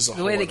 which is a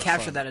whole lot of fun. The way they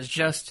capture that is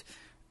just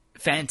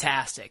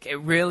fantastic. It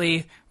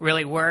really,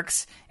 really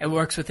works. It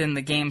works within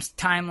the game's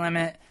time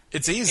limit.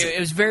 It's easy. It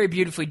was very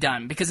beautifully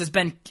done because it's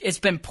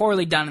been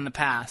poorly done in the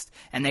past,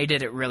 and they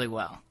did it really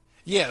well.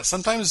 Yeah,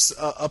 sometimes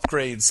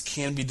upgrades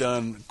can be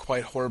done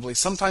quite horribly.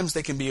 Sometimes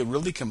they can be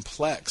really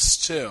complex,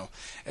 too.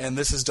 And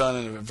this is done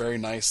in a very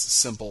nice,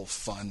 simple,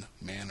 fun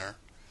manner.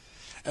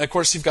 And, of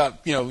course, you've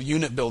got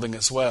unit building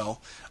as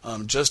well.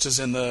 Just as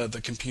in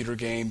the computer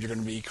game, you're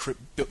going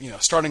to be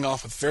starting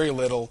off with very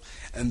little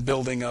and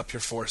building up your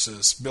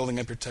forces,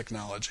 building up your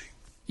technology.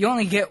 You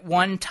only get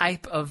one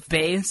type of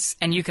base,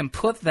 and you can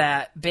put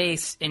that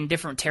base in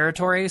different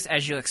territories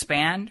as you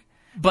expand.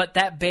 But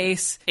that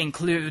base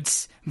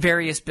includes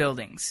various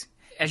buildings.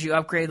 As you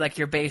upgrade like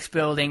your base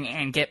building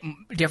and get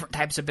different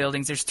types of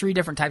buildings, there's 3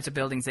 different types of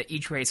buildings that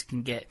each race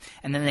can get,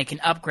 and then they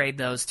can upgrade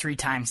those 3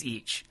 times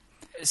each.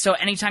 So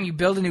anytime you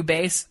build a new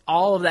base,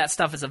 all of that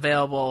stuff is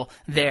available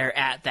there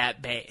at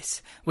that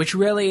base, which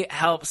really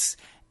helps.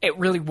 It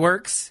really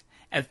works.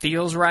 It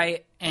feels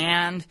right,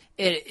 and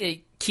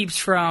it keeps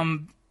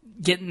from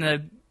getting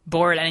the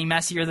board any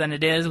messier than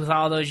it is with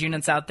all those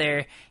units out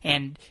there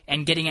and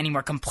getting any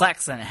more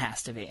complex than it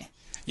has to be.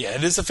 Yeah,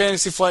 it is a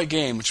Fantasy Flight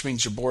game, which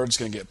means your board's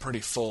going to get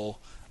pretty full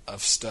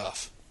of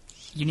stuff.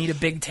 You need a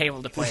big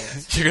table to play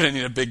with. You're going to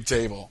need a big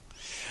table.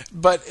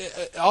 But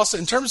also,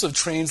 in terms of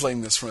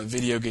translating this from a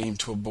video game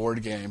to a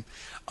board game,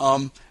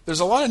 there's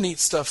a lot of neat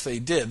stuff they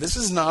did. This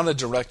is not a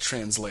direct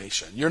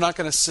translation. You're not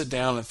going to sit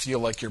down and feel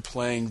like you're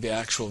playing the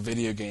actual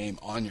video game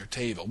on your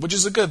table, which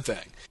is a good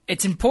thing.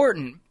 It's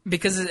important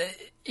because,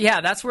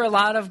 that's where a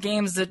lot of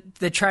games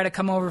that try to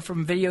come over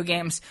from video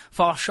games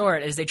fall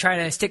short, is they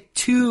try to stick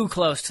too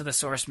close to the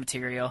source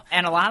material.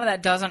 And a lot of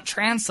that doesn't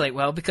translate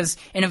well because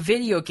in a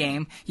video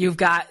game, you've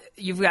got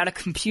a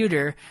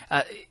computer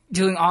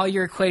doing all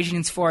your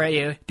equations for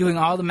you, doing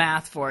all the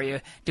math for you,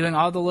 doing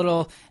all the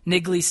little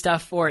niggly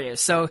stuff for you.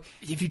 So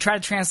if you try to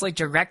translate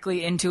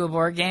directly into a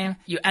board game,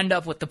 you end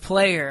up with the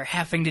player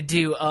having to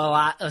do a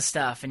lot of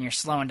stuff, and you're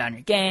slowing down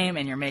your game,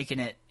 and you're making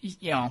it,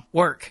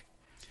 work.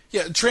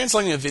 Yeah,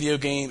 translating a video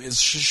game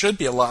should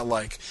be a lot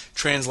like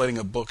translating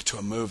a book to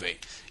a movie.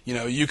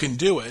 You can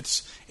do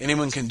it,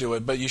 anyone can do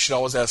it, but you should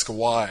always ask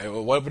why.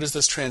 What is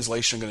this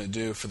translation going to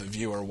do for the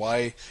viewer?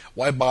 Why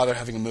bother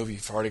having a movie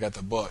if you've already got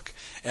the book?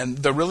 And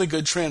the really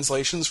good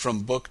translations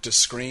from book to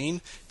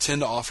screen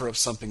tend to offer up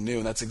something new,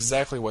 and that's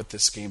exactly what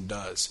this game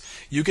does.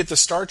 You get the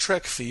Star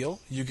Trek feel.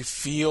 You can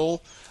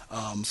feel...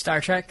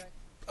 Star Trek?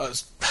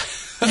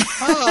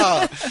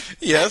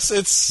 Yes,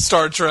 it's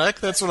Star Trek.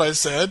 That's what I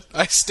said.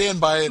 I stand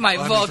by it. My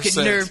 100%.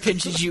 Vulcan nerve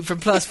pinches you for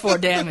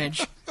 +4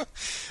 damage.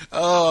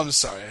 Oh, I'm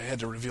sorry. I had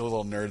to reveal a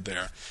little nerd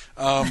there.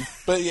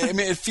 But yeah, I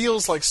mean, it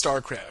feels like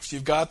StarCraft.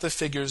 You've got the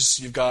figures,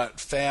 you've got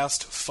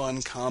fast,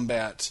 fun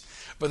combat,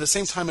 but at the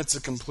same time, it's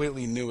a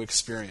completely new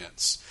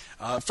experience.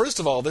 First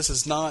of all, this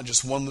is not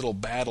just one little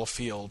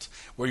battlefield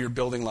where you're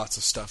building lots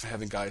of stuff and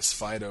having guys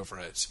fight over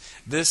it.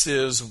 This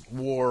is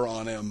war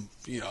on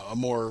a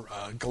more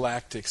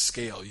galactic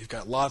scale. You've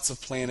got lots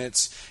of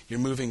planets. You're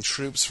moving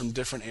troops from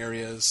different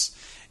areas.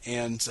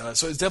 And so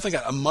it's definitely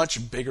got a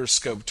much bigger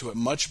scope to it,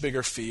 much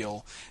bigger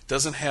feel.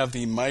 Doesn't have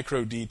the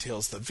micro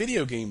details the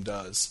video game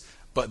does,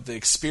 but the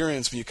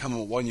experience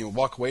when you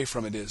walk away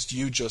from it is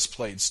you just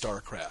played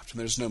StarCraft, and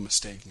there's no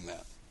mistaking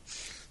that.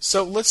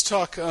 So let's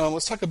talk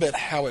a bit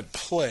how it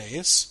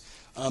plays.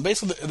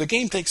 Basically, the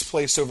game takes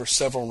place over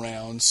several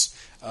rounds.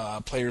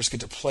 Players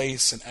get to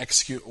place and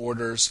execute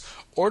orders.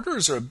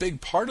 Orders are a big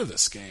part of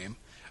this game.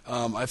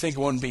 I think it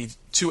wouldn't be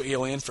too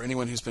alien for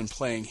anyone who's been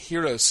playing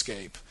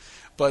HeroScape.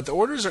 But the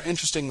orders are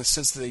interesting in the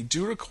sense that they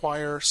do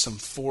require some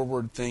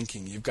forward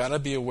thinking. You've got to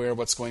be aware of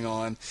what's going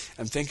on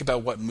and think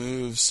about what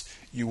moves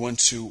you want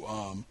to,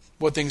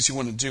 what things you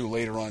want to do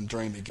later on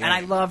during the game. And I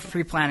love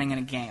pre-planning in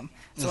a game.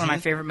 It's one of my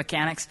favorite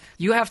mechanics.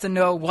 You have to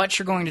know what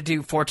you're going to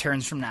do 4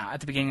 turns from now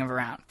at the beginning of a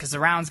round, because the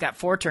round's got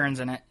 4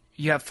 turns in it.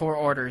 You have 4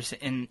 orders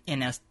in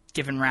a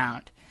given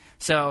round.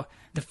 So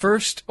the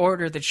first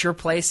order that you're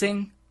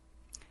placing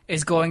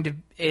is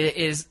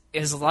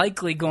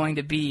likely going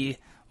to be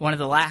one of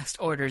the last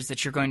orders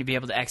that you're going to be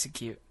able to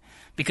execute.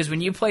 Because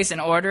when you place an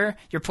order,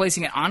 you're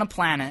placing it on a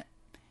planet,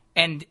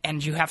 and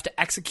you have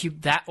to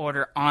execute that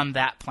order on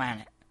that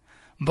planet.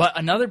 But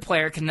another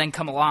player can then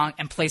come along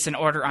and place an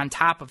order on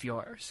top of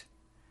yours.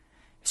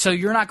 So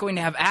you're not going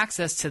to have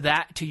access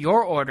to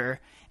your order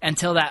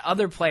until that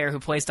other player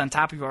who placed on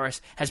top of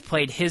yours has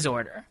played his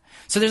order.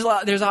 So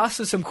there's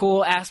also some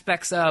cool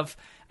aspects of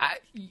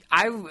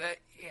I'm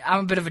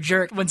a bit of a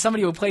jerk. When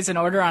somebody would place an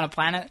order on a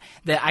planet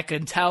that I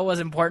could tell was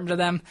important to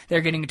them,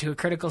 they're getting to a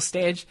critical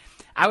stage,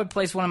 I would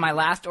place one of my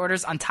last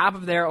orders on top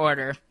of their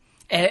order,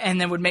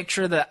 and then would make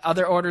sure the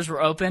other orders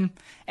were open,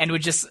 and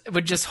would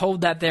just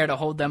hold that there to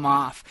hold them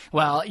off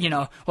while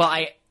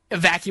I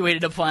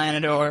evacuated a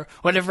planet or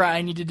whatever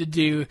I needed to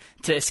do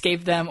to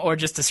escape them or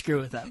just to screw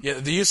with them.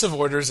 Yeah, the use of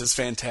orders is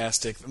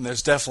fantastic, and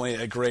there's definitely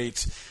a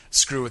great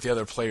screw with the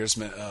other players'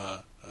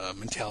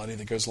 mentality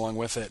that goes along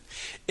with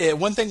it.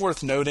 One thing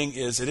worth noting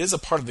is it is a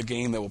part of the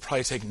game that will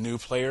probably take new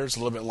players a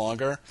little bit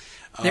longer.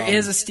 There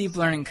is a steep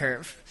learning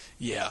curve.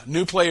 Yeah,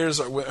 new players,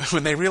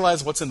 when they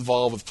realize what's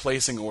involved with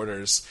placing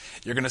orders,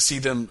 you're going to see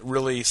them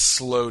really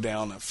slow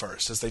down at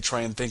first as they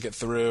try and think it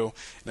through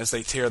and as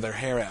they tear their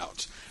hair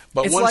out.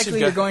 But it's likely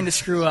you're going to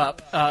screw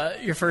up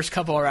your first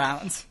couple of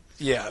rounds.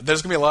 Yeah,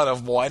 there's going to be a lot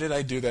of, why did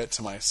I do that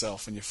to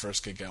myself when you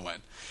first get going?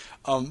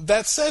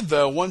 That said,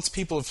 though, once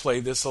people have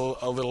played this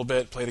a little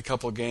bit, played a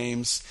couple of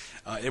games,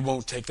 it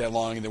won't take that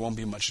long and there won't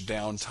be much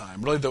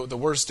downtime. Really, the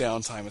worst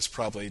downtime is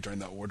probably during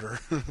the order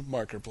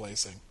marker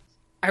placing.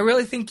 I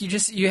really think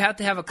you have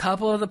to have a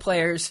couple of the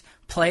players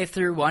play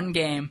through one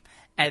game,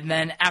 and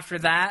then after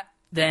that,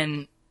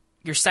 then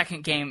your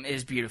second game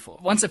is beautiful.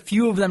 Once a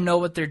few of them know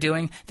what they're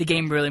doing, the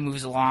game really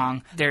moves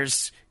along.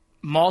 There's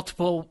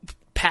multiple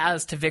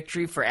paths to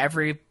victory for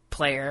every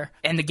player,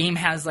 and the game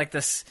has like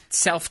this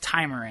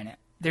self-timer in it.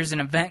 There's an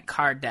event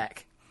card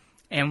deck,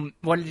 and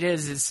what it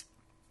is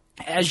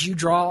as you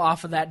draw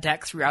off of that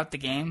deck throughout the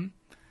game,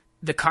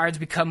 the cards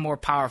become more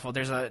powerful.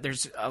 There's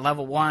a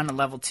level 1, a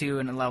level 2,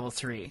 and a level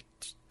 3.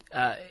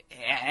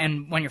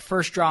 And when you're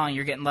first drawing,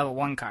 you're getting level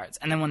 1 cards,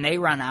 and then when they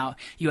run out,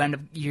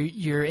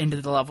 you're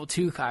into the level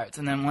 2 cards,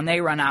 and then when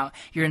they run out,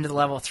 you're into the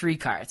level 3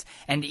 cards.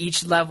 And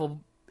each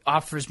level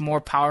offers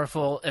more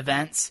powerful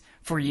events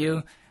for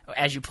you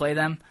as you play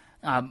them.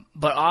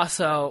 But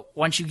also,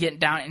 once you get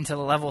down into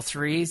the level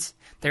 3s,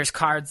 there's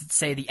cards that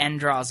say the end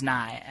draws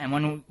nigh,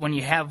 and when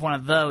you have one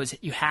of those,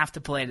 you have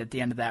to play it at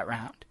the end of that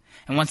round.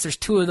 And once there's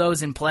 2 of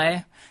those in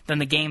play, then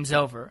the game's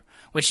over,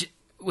 which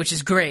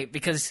is great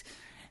because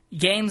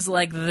games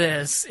like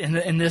this,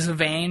 in this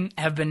vein,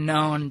 have been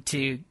known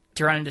to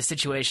run into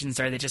situations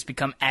where they just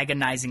become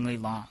agonizingly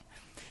long.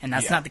 And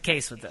that's not the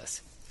case with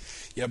this.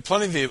 Yeah,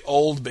 plenty of the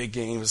old big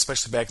games,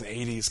 especially back in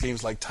the 80s,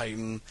 games like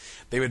Titan,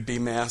 they would be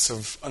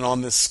massive and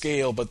on this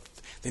scale, but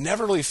they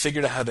never really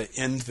figured out how to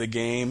end the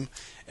game.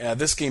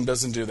 This game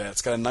doesn't do that.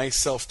 It's got a nice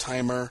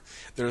self-timer.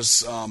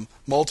 There's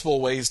multiple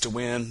ways to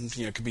win.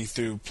 It could be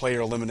through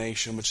player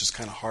elimination, which is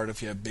kind of hard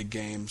if you have big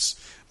games,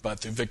 but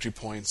through victory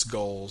points,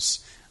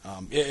 goals.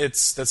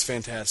 That's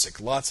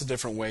fantastic. Lots of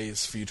different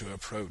ways for you to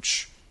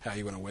approach how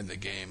you want to win the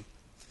game.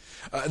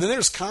 And then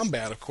there's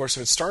combat, of course.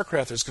 If it's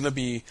StarCraft, there's going to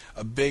be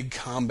a big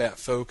combat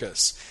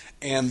focus.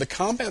 And the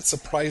combat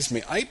surprised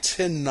me. I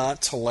tend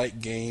not to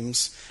like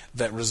games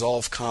that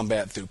resolve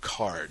combat through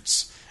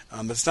cards.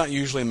 That's not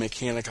usually a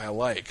mechanic I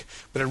like.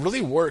 But it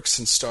really works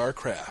in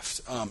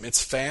StarCraft.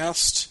 It's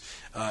fast.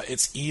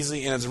 It's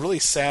easy, and it's really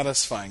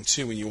satisfying,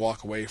 too, when you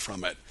walk away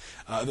from it.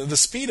 The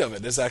speed of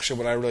it is actually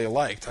what I really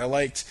liked. I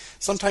liked,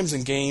 sometimes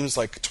in games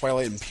like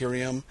Twilight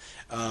Imperium,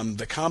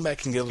 the combat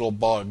can get a little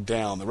bogged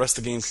down. The rest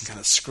of the game can kind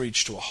of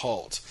screech to a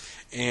halt.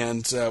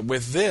 And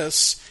with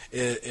this,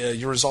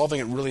 you're resolving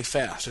it really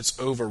fast. It's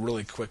over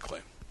really quickly.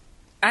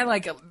 I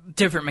like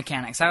different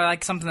mechanics. I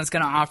like something that's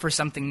going to offer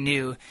something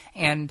new.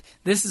 And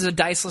this is a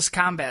diceless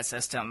combat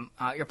system.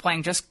 You're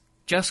playing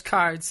just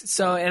cards.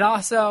 So it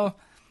also,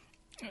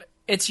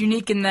 it's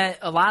unique in that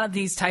a lot of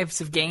these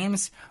types of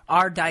games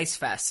are dice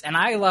fests. And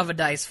I love a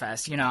dice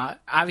fest. You know,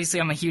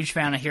 obviously I'm a huge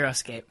fan of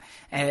HeroScape.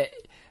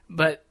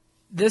 But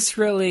this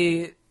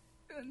really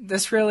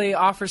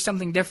offers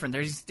something different.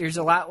 There's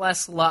a lot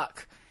less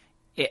luck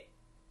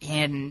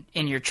in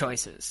your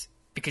choices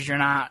because you're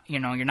not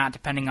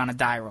depending on a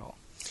die roll.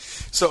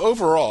 So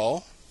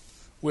overall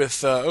with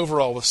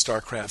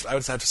StarCraft, I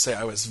would have to say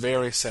I was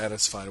very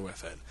satisfied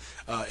with it.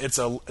 It's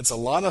a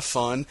lot of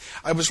fun.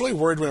 I was really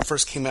worried when it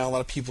first came out. A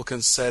lot of people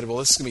said, well,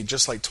 this is going to be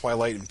just like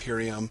Twilight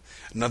Imperium,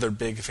 another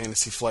big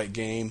Fantasy Flight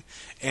game.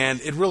 And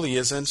it really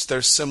isn't.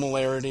 There's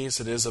similarities.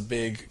 It is a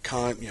big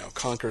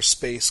conquer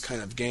space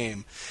kind of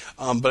game.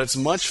 But it's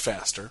much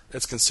faster.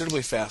 It's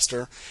considerably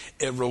faster.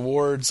 It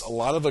rewards a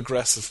lot of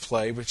aggressive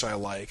play, which I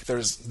like.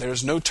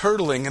 There's no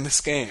turtling in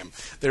this game.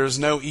 There's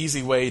no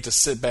easy way to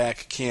sit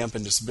back, camp,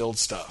 and just build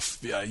stuff.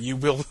 You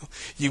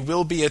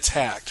will be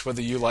attacked,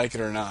 whether you like it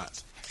or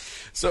not.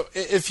 So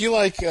if you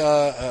like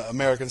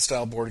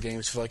American-style board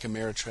games, if you like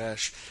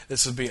Ameritrash,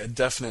 this would be a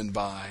definite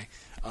buy.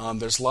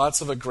 There's lots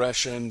of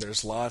aggression.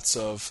 There's lots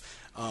of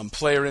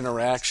player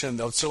interaction.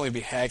 They'll certainly be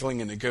haggling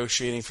and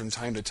negotiating from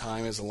time to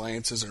time as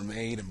alliances are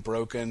made and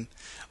broken.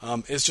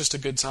 It's just a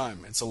good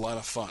time. It's a lot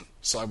of fun.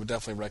 So I would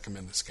definitely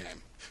recommend this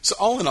game. So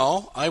all in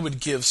all, I would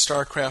give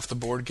StarCraft the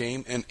board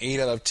game an 8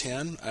 out of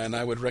 10, and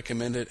I would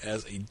recommend it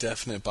as a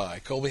definite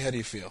buy. Colby, how do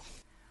you feel?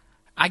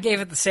 I gave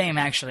it the same,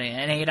 actually,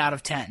 an 8 out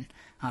of 10.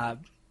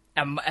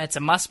 It's a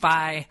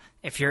must-buy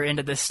if you're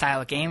into this style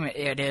of game.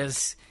 It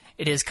is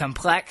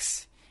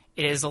complex.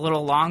 It is a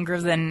little longer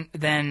than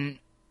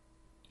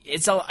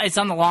it's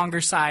on the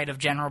longer side of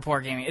general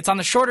board gaming. It's on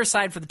the shorter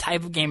side for the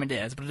type of game it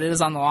is, but it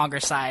is on the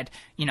longer side,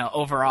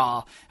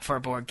 overall for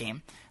a board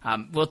game.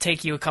 Will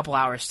take you a couple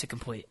hours to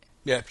complete.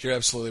 Yeah, you're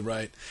absolutely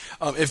right.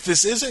 If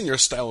this isn't your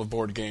style of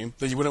board game,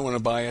 then you wouldn't want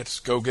to buy it.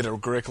 Go get a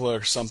Agricola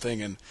or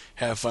something and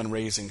have fun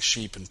raising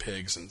sheep and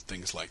pigs and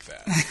things like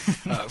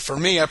that. For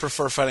me, I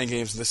prefer fighting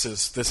games. This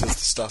is the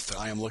stuff that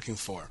I am looking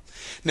for.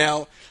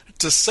 Now,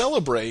 to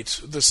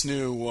celebrate this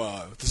new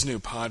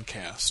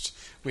podcast,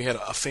 we had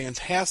a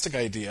fantastic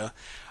idea.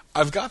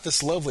 I've got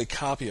this lovely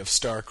copy of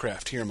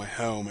StarCraft here in my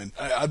home, and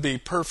I'd be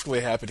perfectly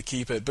happy to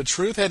keep it. But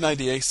Truth had an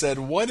idea. He said,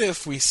 what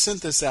if we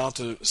sent this out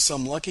to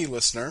some lucky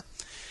listener?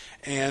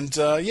 And,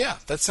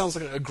 that sounds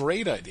like a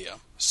great idea.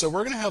 So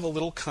we're going to have a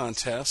little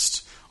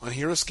contest on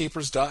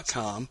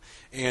HeroScapers.com,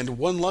 and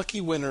one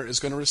lucky winner is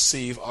going to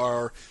receive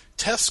our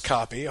test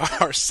copy,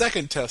 our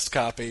second test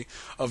copy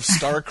of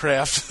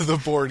StarCraft, the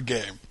board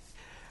game.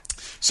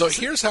 So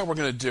here's how we're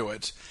going to do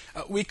it.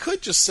 We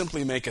could just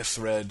simply make a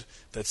thread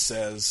that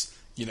says,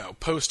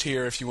 post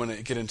here if you want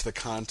to get into the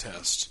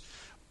contest.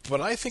 But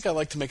I think I'd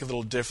like to make it a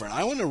little different.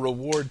 I want to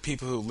reward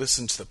people who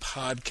listen to the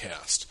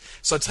podcast.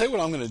 So I'll tell you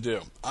what I'm going to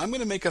do. I'm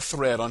going to make a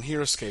thread on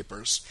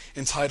HeroScapers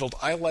entitled,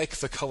 I Like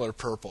the Color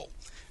Purple.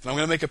 And I'm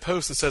going to make a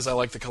post that says, I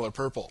like the color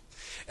purple.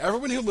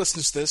 Everyone who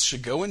listens to this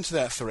should go into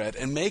that thread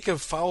and make a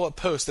follow-up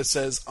post that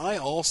says, I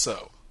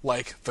also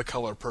like the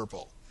color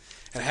purple.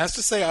 And it has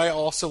to say, I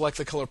also like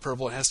the color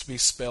purple. It has to be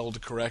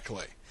spelled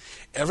correctly.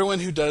 Everyone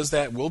who does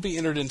that will be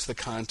entered into the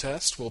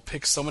contest. We'll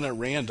pick someone at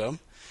random,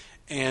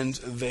 and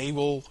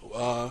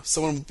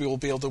someone will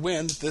be able to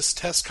win this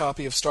test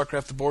copy of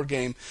StarCraft the board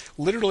game,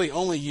 literally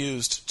only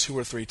used 2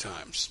 or 3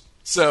 times.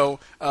 So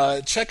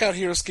check out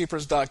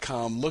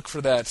HeroScapers.com, look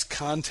for that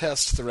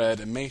contest thread,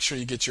 and make sure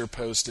you get your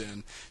post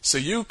in so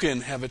you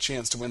can have a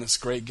chance to win this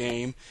great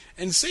game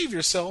and save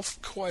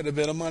yourself quite a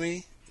bit of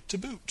money to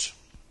boot.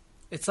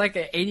 It's like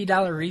an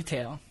 $80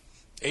 retail.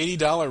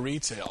 $80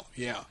 retail,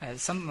 yeah.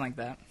 Something like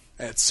that.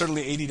 It's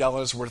certainly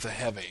 $80 worth of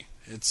heavy.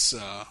 It's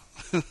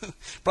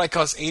probably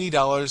costs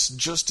 $80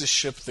 just to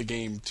ship the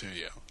game to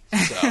you.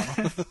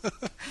 So.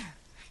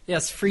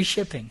 Yes, free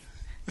shipping.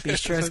 Be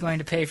sure it's going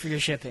to pay for your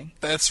shipping.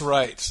 That's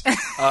right.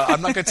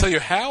 I'm not going to tell you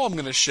how I'm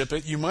going to ship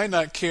it. You might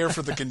not care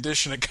for the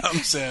condition it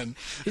comes in.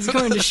 He's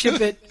going to ship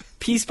it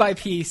piece by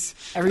piece,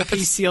 every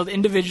piece sealed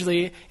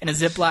individually in a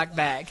Ziploc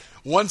bag.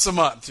 Once a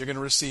month, you're going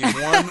to receive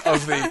one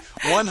of the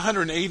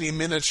 180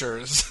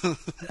 miniatures.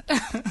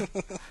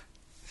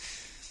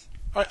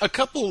 All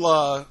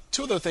right,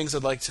 two other things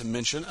I'd like to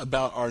mention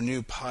about our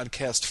new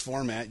podcast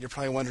format. You're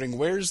probably wondering,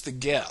 where's the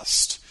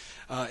guest?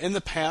 In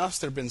the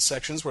past, there have been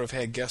sections where I've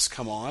had guests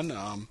come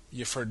on.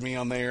 You've heard me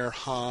on there,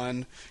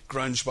 Han,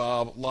 Grunge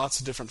Bob, lots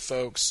of different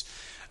folks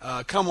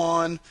come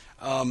on.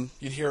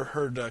 You'd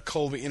heard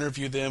Colby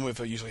interview them. We've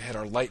usually had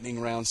our lightning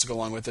rounds to go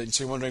along with it. And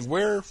so you're wondering,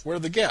 where are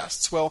the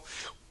guests? Well,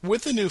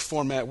 with the new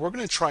format, we're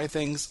going to try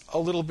things a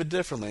little bit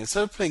differently.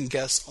 Instead of putting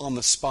guests on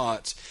the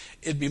spot,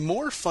 it'd be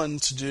more fun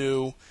to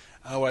do,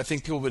 what I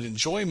think people would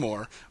enjoy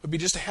more, would be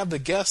just to have the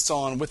guests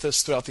on with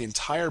us throughout the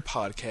entire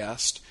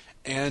podcast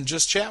and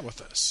just chat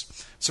with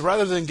us. So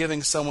rather than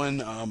giving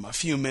someone a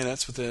few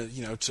minutes with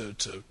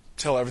to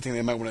tell everything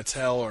they might want to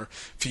tell, or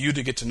for you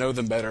to get to know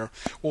them better,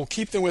 we'll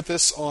keep them with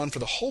us on for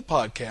the whole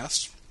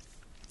podcast,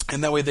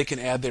 and that way they can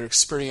add their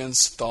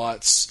experience,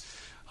 thoughts,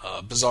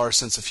 bizarre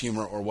sense of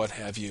humor, or what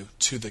have you,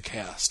 to the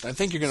cast. I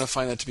think you're going to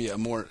find that to be a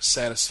more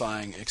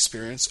satisfying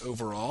experience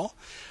overall.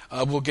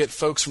 We'll get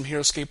folks from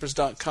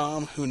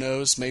Heroescapers.com. Who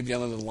knows? Maybe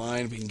down the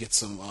line we can get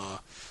some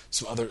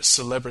other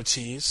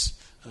celebrities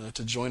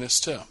to join us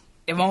too.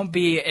 It won't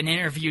be an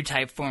interview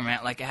type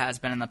format like it has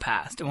been in the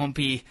past. It won't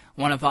be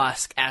one of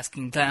us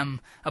asking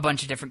them a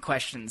bunch of different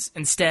questions.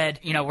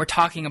 Instead, we're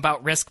talking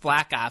about Risk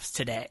Black Ops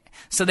today.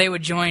 So they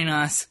would join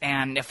us,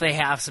 and if they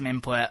have some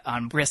input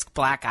on Risk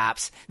Black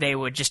Ops, they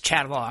would just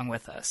chat along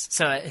with us.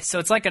 So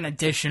it's like an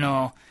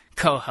additional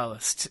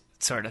co-host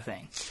sort of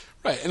thing.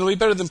 Right, and it'll be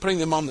better than putting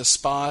them on the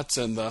spot,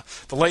 and the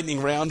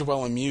lightning round,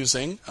 while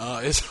amusing,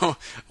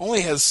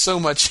 only has so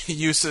much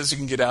use as you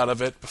can get out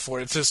of it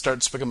before it just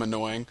starts to become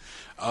annoying.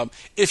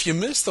 If you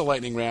miss the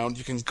lightning round,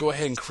 you can go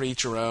ahead and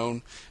create your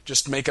own.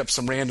 Just make up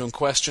some random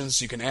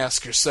questions you can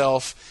ask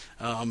yourself.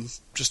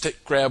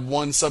 Grab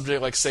one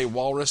subject, like, say,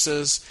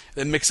 walruses,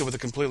 then mix it with a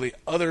completely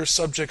other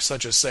subject,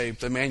 such as, say,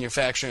 the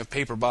manufacturing of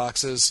paper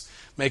boxes.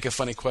 Make a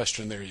funny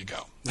question, there you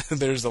go.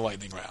 There's the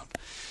lightning round.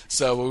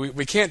 So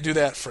we can't do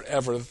that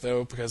forever,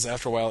 though, because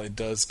after a while it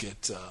does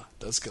get a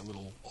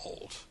little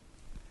old.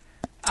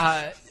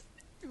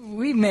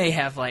 We may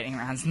have lightning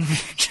rounds in the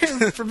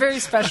future. For very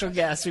special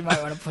guests, we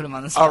might want to put them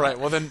on the spot. All right,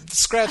 well then,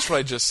 scratch what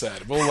I just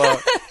said. We'll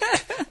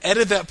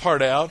edit that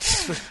part out.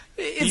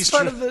 It's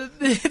part of the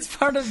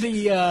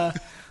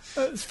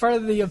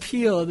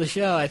appeal of the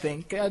show, I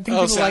think. I think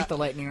people like the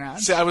lightning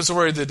round. See, I was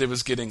worried that it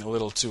was getting a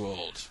little too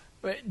old.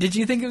 Did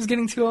you think it was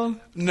getting too old?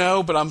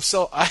 No, but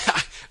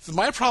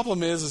my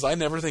problem is I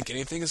never think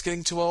anything is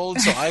getting too old,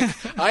 so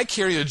I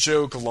carry a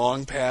joke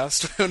long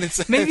past when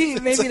it's... Maybe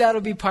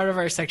that'll be part of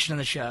our section of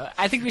the show.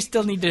 I think we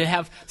still need to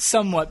have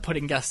somewhat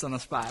putting guests on the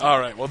spot. All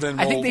right, well then...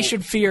 I think they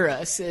should fear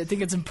us. I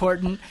think it's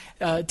important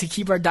to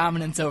keep our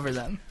dominance over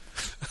them.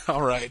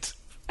 All right.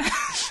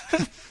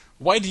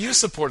 Why do you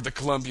support the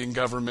Colombian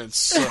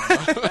government's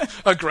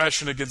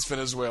aggression against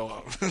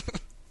Venezuela?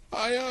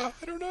 I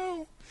don't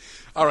know.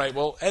 All right,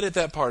 well, edit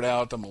that part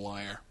out. I'm a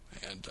liar.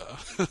 And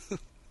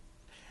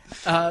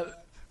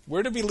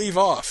where did we leave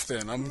off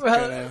then? We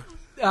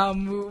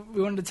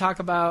wanted to talk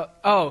about.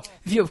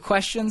 If you have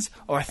questions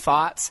or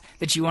thoughts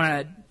that you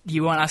want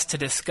us to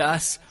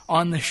discuss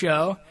on the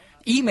show,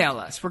 email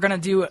us. We're going to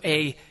do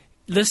a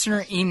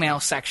listener email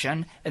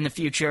section in the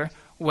future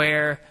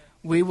where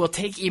we will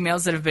take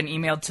emails that have been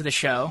emailed to the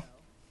show,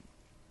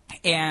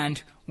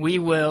 and we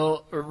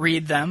will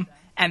read them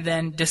and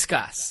then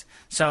discuss.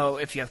 So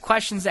if you have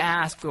questions to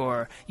ask,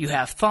 or you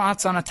have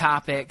thoughts on a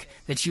topic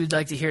that you'd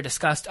like to hear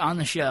discussed on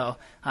the show,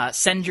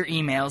 send your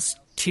emails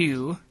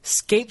to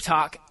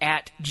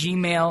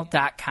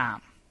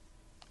scapetalk@gmail.com.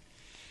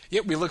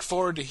 Yep, we look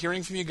forward to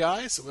hearing from you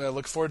guys. We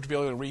look forward to be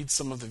able to read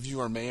some of the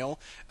viewer mail.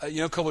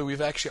 Colby, we've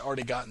actually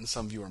already gotten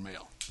some viewer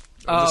mail.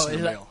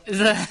 Is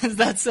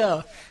that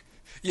so?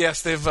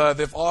 Yes,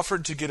 they've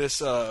offered to get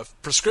us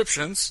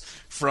prescriptions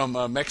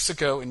from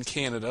Mexico and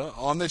Canada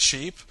on the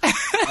cheap,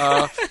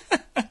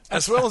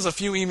 as well as a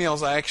few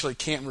emails I actually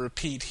can't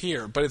repeat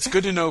here. But it's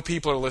good to know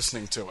people are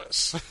listening to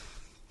us.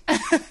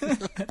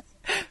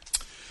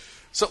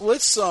 So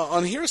let's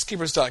on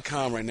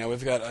Heroescapers.com right now.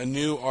 We've got a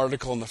new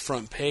article on the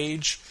front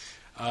page.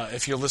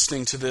 If you're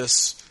listening to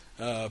this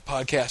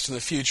podcast in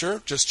the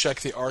future, just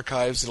check the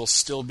archives. It'll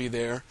still be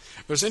there.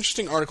 There's an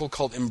interesting article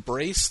called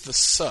 "Embrace the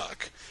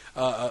Suck."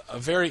 A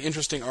very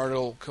interesting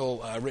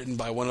article written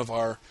by one of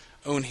our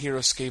own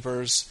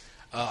Heroescapers.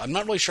 I'm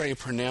not really sure how you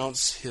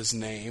pronounce his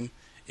name.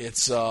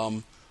 It's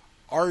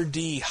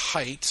R.D.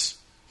 Height.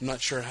 I'm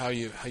not sure how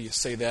you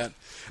say that.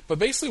 But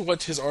basically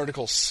what his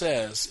article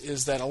says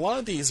is that a lot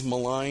of these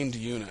maligned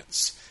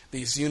units,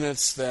 these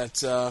units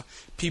that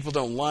people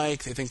don't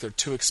like, they think they're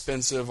too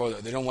expensive, or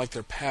they don't like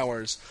their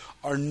powers,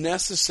 are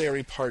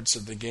necessary parts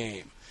of the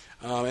game.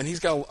 And he's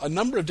got a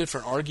number of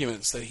different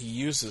arguments that he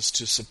uses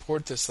to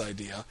support this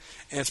idea.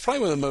 And it's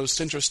probably one of the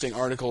most interesting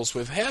articles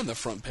we've had on the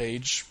front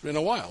page in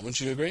a while. Wouldn't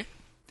you agree?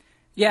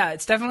 Yeah,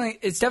 it's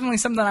definitely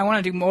something I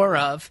want to do more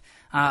of,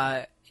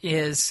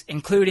 is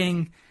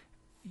including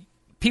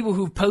people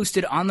who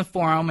posted on the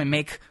forum and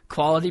make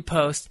quality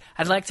posts.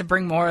 I'd like to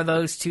bring more of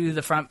those to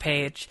the front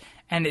page.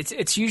 And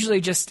it's usually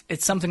just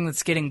something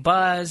that's getting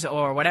buzz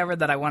or whatever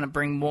that I want to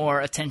bring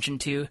more attention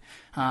to,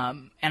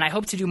 and I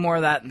hope to do more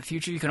of that in the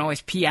future. You can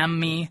always PM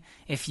me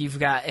if you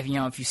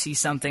see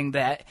something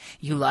that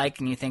you like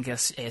and you think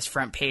is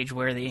front page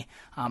worthy.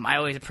 I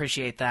always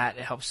appreciate that.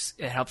 It helps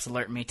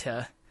alert me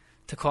to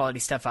quality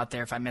stuff out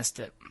there if I missed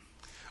it.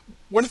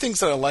 One of the things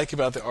that I like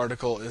about the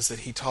article is that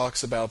he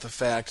talks about the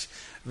fact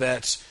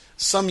that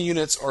some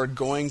units are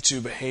going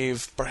to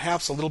behave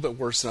perhaps a little bit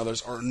worse than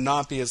others or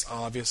not be as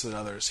obvious as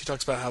others. He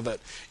talks about how that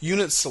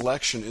unit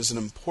selection is an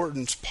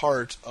important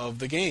part of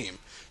the game,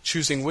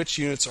 choosing which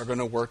units are going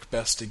to work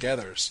best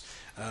together,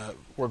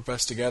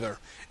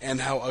 and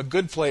how a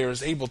good player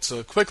is able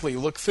to quickly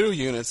look through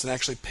units and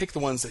actually pick the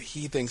ones that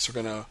he thinks are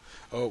going to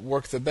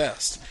work the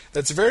best.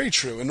 That's very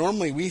true, and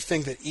normally we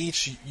think that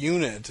each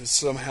unit is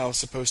somehow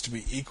supposed to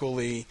be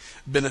equally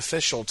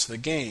beneficial to the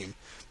game.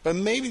 But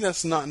maybe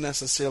that's not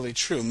necessarily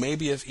true.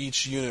 Maybe if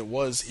each unit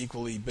was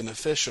equally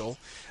beneficial,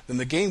 then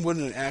the game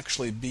wouldn't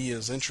actually be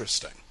as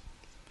interesting.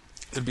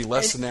 There'd be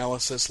less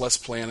analysis, less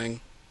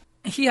planning.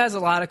 He has a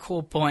lot of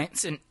cool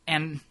points,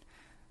 and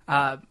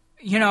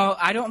you know,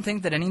 I don't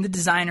think that any of the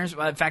designers,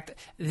 well, in fact,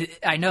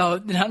 I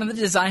know none of the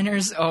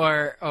designers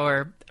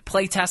or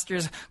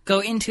playtesters go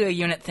into a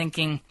unit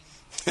thinking,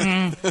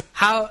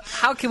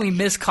 how can we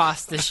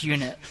miscost this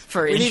unit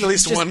for? We need at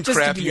least one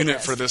crap unit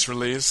for this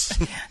release.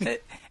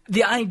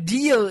 The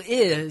ideal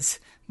is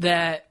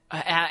that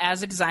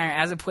as a designer,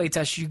 as a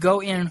playtester, you go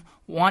in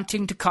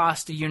wanting to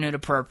cost a unit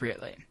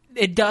appropriately.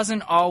 It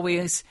doesn't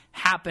always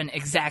happen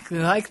exactly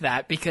like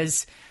that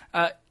because,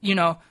 you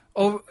know,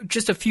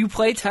 just a few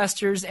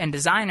playtesters and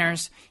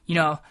designers, you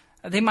know,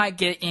 they might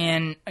get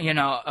in, you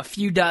know, a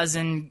few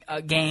dozen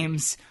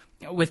games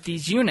with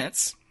these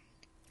units,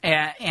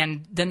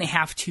 and then they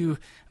have to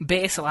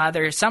base a lot of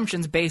their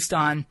assumptions based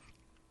on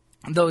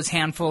those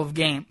handful of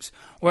games.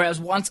 Whereas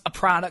once a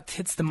product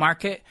hits the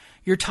market,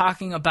 you're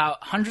talking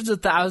about hundreds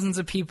of thousands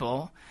of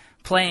people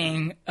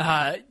playing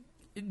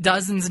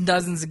dozens and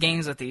dozens of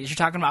games with these. You're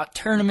talking about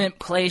tournament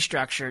play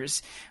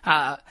structures.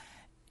 A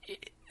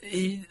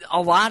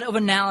lot of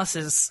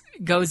analysis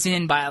goes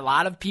in by a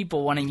lot of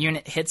people when a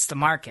unit hits the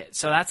market.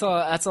 So that's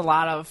a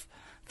lot of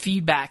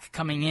feedback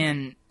coming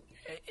in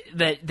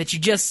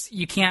that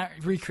you can't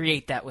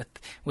recreate that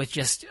with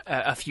just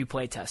a few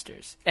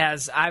playtesters.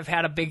 As I've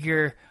had a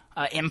bigger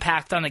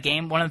impact on the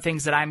game, one of the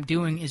things that I'm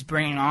doing is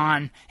bringing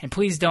on, and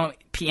please don't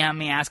PM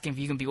me asking if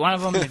you can be one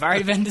of them. They've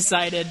already been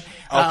decided.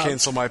 I'll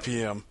cancel my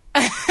PM.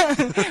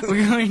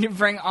 We're going to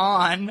bring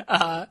on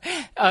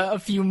a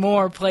few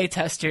more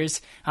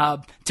playtesters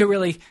to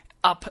really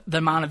up the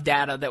amount of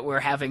data that we're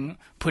having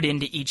put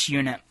into each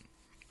unit.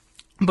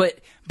 But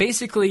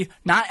basically,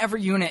 not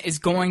every unit is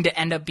going to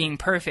end up being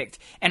perfect,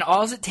 and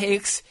all it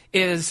takes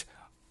is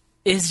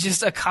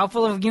just a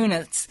couple of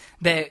units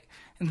that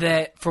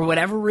for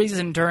whatever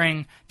reason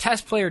during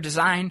test player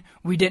design,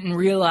 we didn't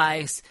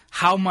realize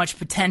how much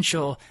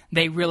potential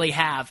they really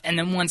have. And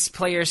then once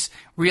players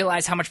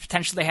realize how much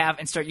potential they have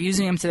and start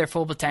using them to their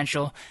full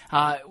potential,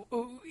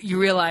 you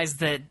realize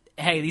that,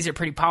 hey, these are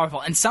pretty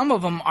powerful. And some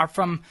of them are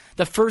from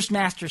the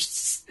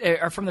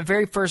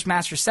very first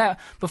master set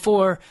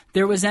before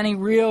there was any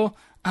real,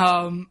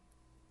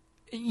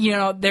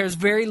 there's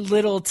very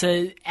little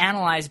to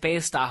analyze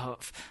based off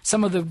of.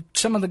 Some of the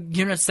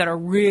units that are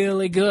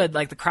really good,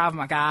 like the Krav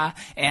Maga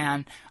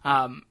and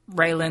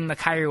Raylan, the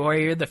Kairi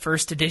Warrior, the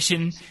first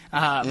edition,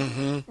 are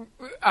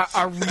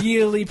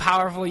really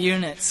powerful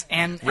units.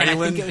 And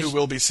Raylan, who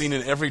will be seen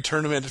in every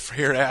tournament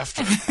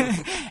hereafter.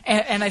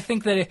 and I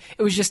think that it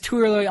was just too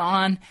early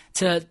on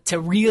to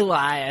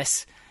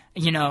realize,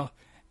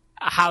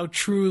 how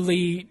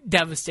truly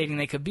devastating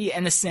they could be.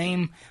 And the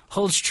same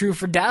holds true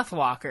for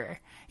Deathwalker.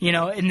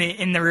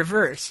 In the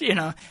reverse,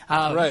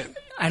 right.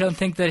 I don't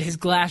think that his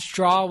glass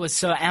jaw was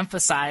so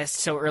emphasized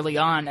so early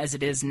on as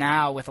it is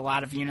now with a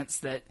lot of units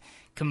that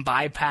can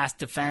bypass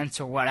defense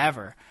or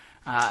whatever.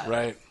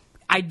 Right.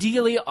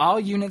 Ideally, all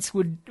units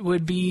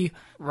would be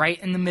right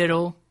in the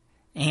middle,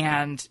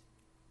 and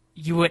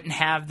you wouldn't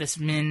have this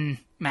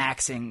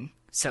min-maxing,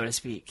 so to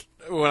speak.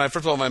 When I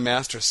first bought my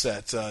master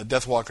set,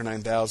 Deathwalker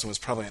 9000 was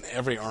probably in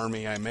every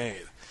army I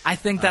made. I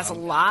think that's a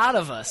lot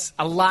of us.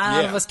 A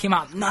lot of us came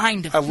out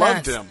 9 defense. I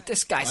loved him.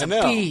 This guy's a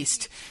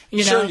beast.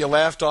 Sure, you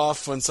laughed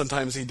off when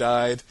sometimes he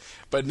died,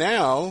 but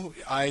now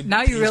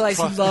you realize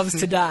he loves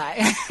to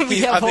die. We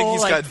have whole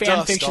fan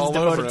fictions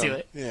devoted to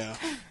it. Yeah.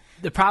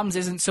 The problems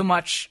isn't so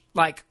much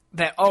like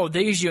that. Oh,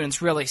 these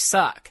units really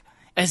suck.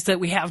 As that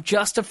we have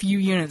just a few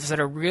units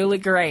that are really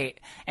great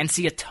and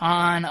see a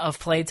ton of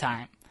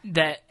playtime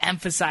that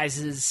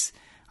emphasizes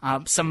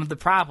some of the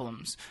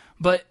problems,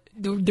 but.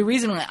 The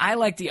reason why I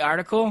like the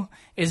article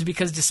is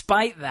because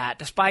despite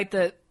that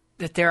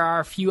there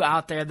are a few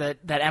out there that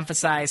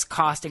emphasize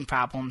costing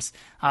problems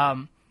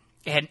and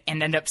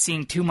end up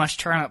seeing too much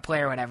tournament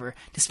play or whatever,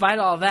 despite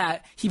all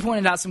that, he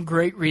pointed out some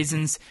great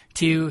reasons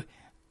to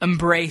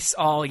embrace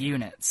all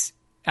units.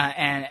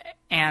 And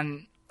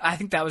I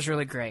think that was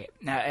really great.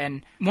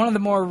 And one of the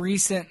more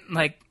recent,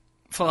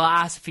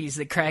 philosophies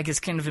that Craig has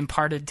kind of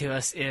imparted to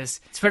us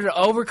is it's better to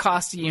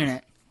overcost a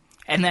unit.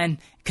 And then,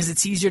 because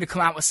it's easier to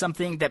come out with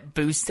something that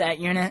boosts that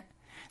unit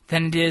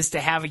than it is to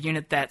have a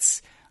unit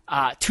that's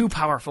too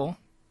powerful,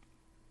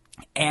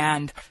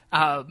 and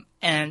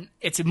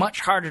it's much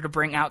harder to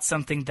bring out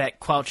something that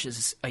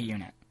quelches a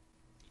unit.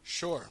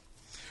 Sure.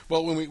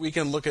 Well, when we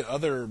can look at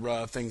other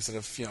things that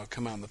have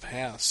come out in the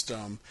past,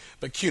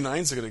 but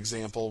Q9's a good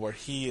example where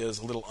he is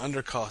a little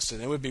undercosted.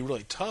 And it would be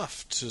really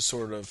tough to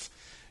sort of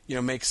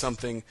make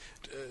something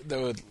that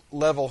would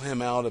level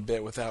him out a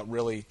bit without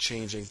really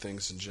changing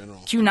things in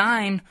general.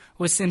 Q9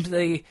 was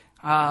simply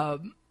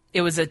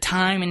it was a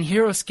time in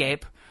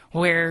Heroescape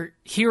where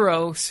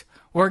heroes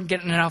weren't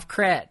getting enough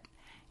cred.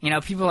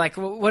 People like,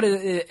 well, what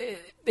is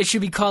it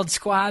should be called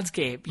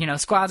Squadscape.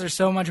 Squads are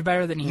so much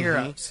better than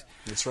heroes.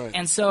 That's right.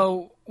 And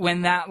so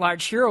when that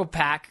large hero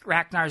pack,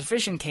 Ragnar's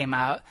Vision, came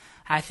out,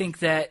 I think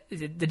that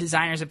the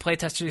designers and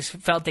playtesters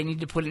felt they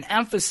needed to put an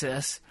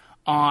emphasis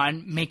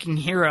on making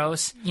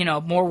heroes,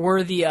 more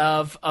worthy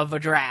of a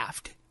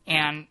draft.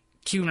 And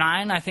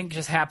Q9, I think,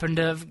 just happened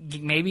to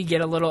maybe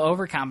get a little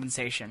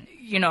overcompensation.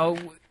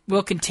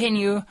 We'll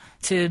continue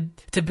to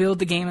build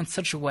the game in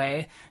such a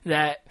way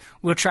that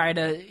we'll try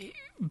to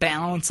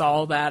balance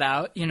all that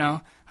out,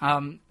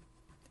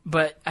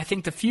 but I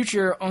think the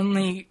future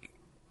only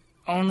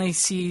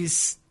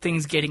sees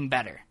things getting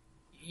better.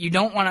 You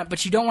don't want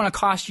to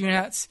cost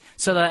units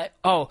so that,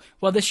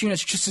 this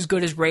unit's just as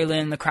good as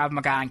Raylan, the Krav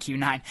Maga, and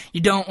Q9.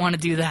 You don't want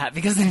to do that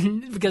because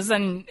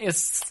then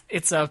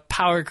it's a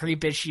power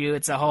creep issue.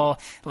 It's a whole,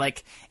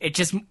 it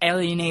just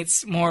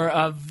alienates more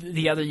of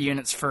the other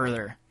units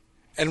further.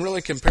 And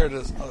really, compared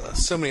to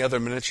so many other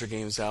miniature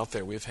games out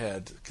there, we've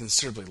had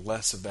considerably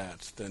less of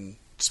that than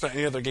just about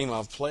any other game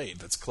I've played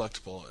that's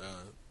collectible,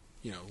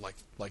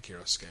 like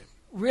Heroescape.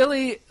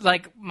 Really,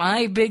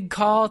 my big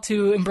call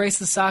to embrace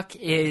the suck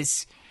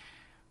is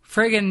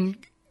friggin'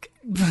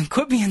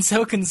 quit being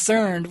so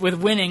concerned with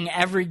winning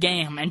every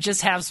game and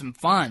just have some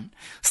fun.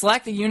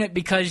 Select a unit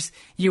because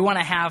you want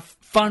to have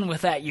fun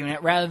with that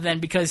unit rather than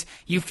because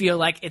you feel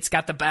like it's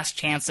got the best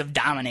chance of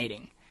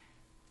dominating.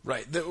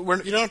 Right. You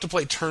don't have to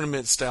play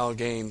tournament-style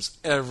games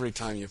every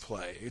time you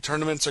play.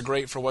 Tournaments are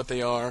great for what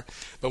they are,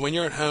 but when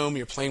you're at home,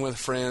 you're playing with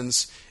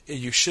friends,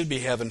 you should be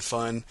having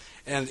fun.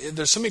 And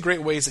there's so many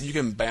great ways that you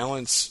can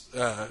balance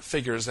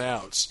figures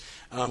out.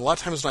 A lot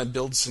of times when I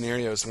build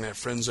scenarios and I have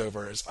friends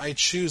over, I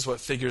choose what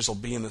figures will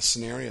be in the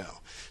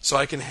scenario. So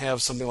I can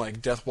have something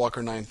like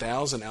Deathwalker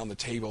 9000 out on the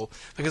table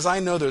because I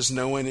know there's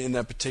no one in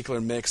that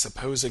particular mix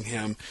opposing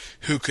him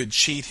who could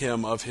cheat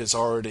him of his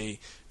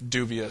already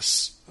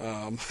dubious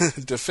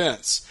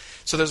defense.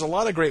 So there's a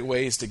lot of great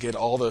ways to get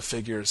all the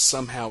figures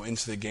somehow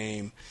into the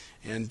game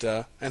and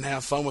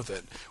have fun with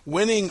it.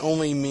 Winning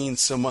only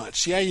means so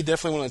much. Yeah, you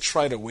definitely want to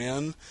try to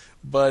win,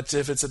 but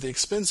if it's at the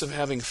expense of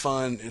having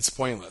fun, it's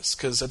pointless.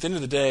 Because at the end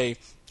of the day,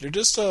 you're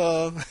just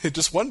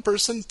just one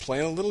person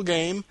playing a little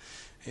game,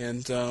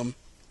 and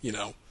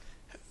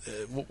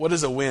what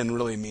does a win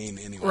really mean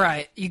anyway?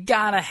 Right. You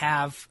gotta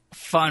have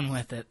fun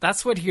with it.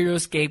 That's what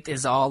Heroescape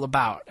is all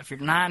about. If you're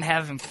not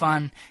having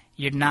fun,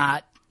 you're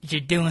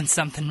doing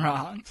something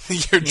wrong.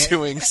 You're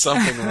doing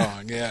something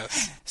wrong,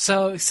 yes.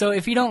 So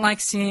if you don't like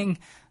seeing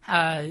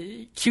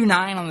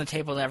Q9 on the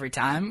table every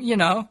time,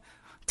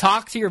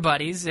 talk to your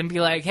buddies and be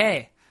like,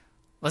 hey,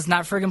 let's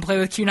not friggin' play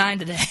with Q9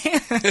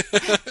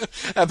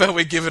 today. How about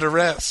we give it a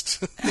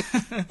rest?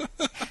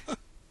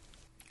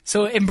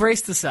 So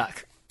embrace the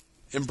suck.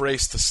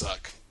 Embrace the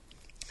suck.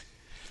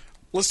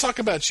 Let's talk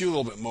about you a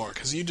little bit more,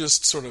 because you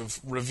just sort of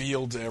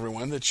revealed to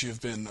everyone that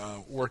you've been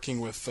working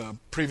with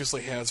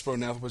previously Hasbro,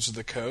 now Wizards of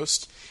the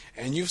Coast,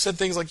 and you've said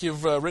things like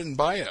you've written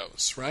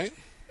bios, right?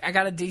 I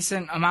got a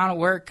decent amount of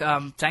work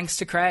thanks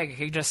to Craig.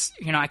 He just,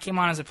 I came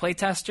on as a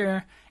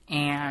playtester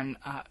and,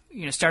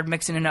 started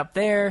mixing it up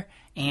there,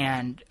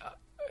 and,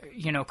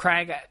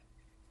 Craig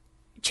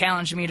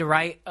challenged me to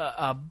write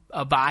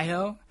a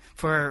bio.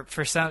 For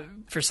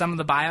some of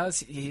the bios,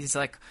 he's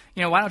like,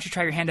 why don't you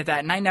try your hand at that?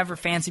 And I never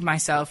fancied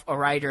myself a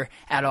writer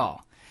at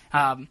all.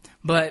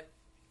 But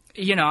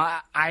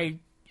I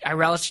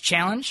relished the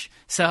challenge,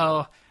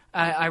 so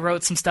I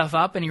wrote some stuff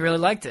up, and he really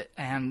liked it,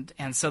 and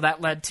so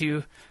that led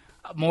to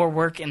more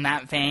work in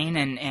that vein,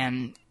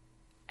 and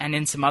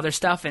in some other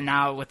stuff. And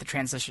now with the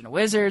transition to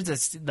Wizards,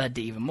 it's led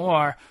to even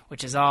more,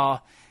 which is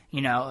all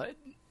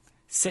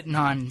sitting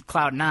on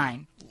cloud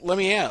 9. Let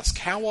me ask,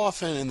 how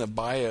often in the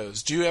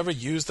bios, do you ever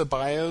use the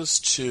bios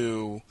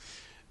to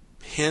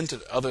hint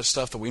at other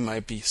stuff that we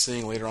might be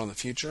seeing later on in the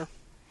future?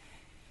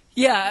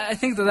 Yeah, I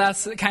think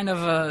that's kind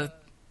of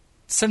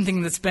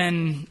something that's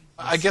been...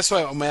 I guess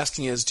what I'm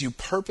asking is, do you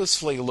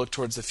purposefully look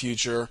towards the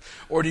future,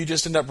 or do you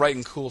just end up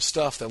writing cool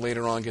stuff that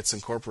later on gets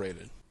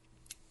incorporated?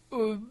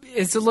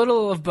 It's a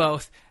little of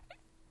both.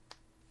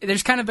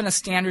 There's kind of been a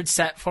standard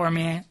set for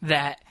me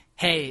that,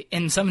 hey,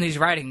 in some of these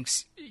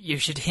writings, you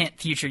should hint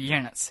future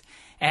units.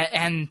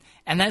 And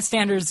that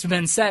standard's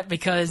been set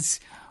because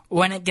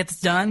when it gets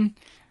done,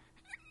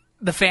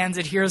 the fans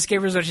at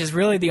Heroescapers, which is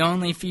really the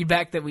only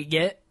feedback that we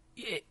get,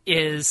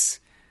 is,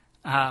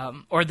 I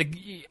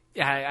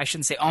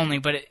shouldn't say only,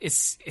 but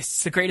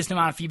it's the greatest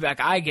amount of feedback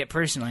I get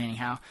personally,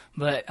 anyhow.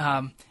 But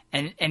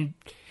and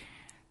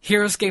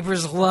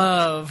Heroescapers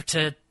love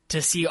to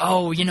see,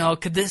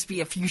 could this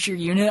be a future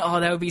unit? Oh,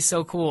 that would be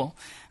so cool.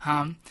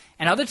 And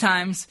other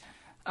times,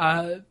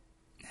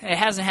 it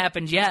hasn't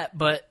happened yet,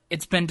 but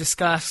it's been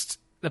discussed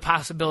the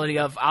possibility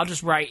of I'll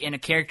just write in a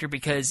character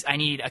because I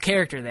need a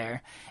character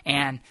there.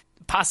 And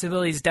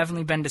possibility has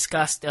definitely been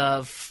discussed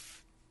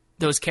of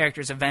those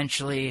characters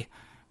eventually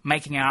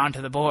making it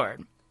onto the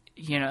board.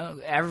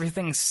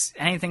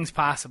 Anything's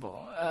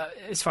possible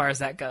as far as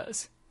that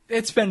goes.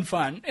 It's been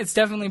fun. It's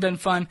definitely been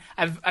fun.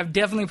 I've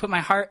definitely put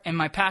my heart and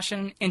my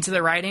passion into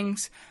the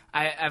writings.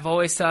 I've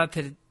always thought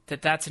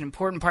that that's an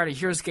important part of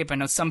HeroScape. I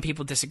know some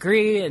people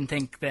disagree and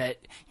think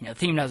that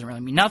theme doesn't really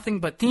mean nothing,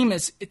 but theme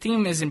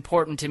is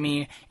important to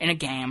me in a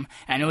game.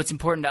 And I know it's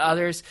important to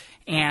others,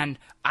 and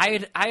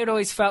I had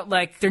always felt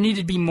like there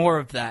needed to be more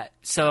of that.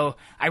 So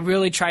I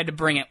really tried to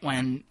bring it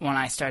when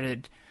I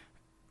started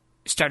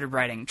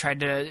writing.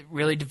 Tried to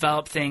really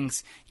develop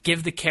things,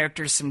 give the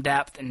characters some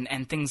depth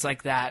and things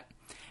like that.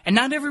 And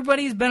not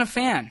everybody's been a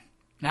fan.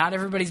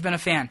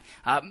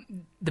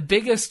 The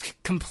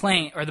biggest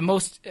complaint, or the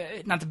most,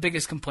 not the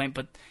biggest complaint,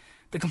 but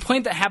the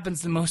complaint that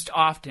happens the most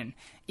often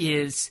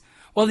is,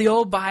 well, the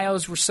old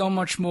bios were so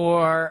much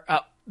more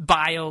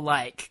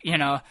bio-like.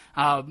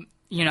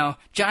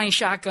 Johnny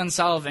Shotgun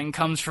Sullivan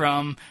comes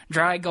from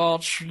Dry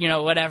Gulch,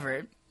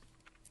 whatever.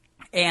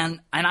 And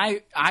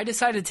I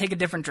decided to take a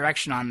different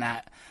direction on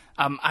that.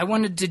 I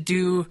wanted to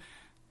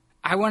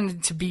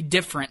be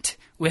different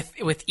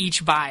with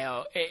each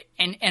bio,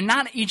 and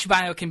not each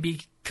bio can be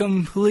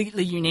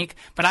completely unique,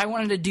 but I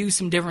wanted to do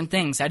some different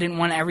things. I didn't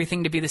want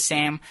everything to be the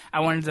same. I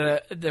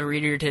wanted the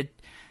reader to,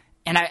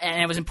 and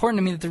it was important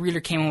to me that the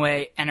reader came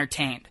away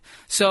entertained.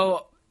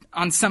 So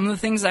on some of the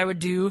things I would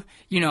do,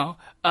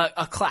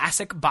 a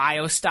classic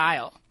bio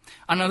style.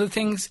 On other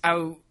things,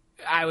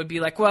 I would be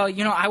like, well,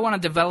 I want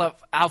to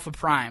develop Alpha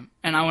Prime,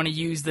 and I want to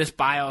use this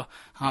bio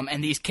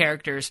and these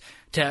characters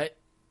to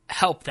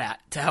help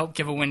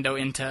give a window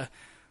into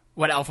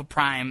what Alpha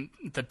Prime,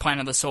 the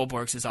Planet of the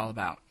Soulborgs, is all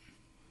about.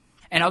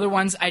 And other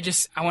ones, I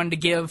wanted to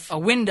give a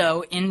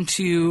window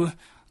into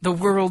the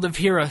world of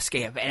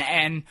HeroScape,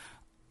 and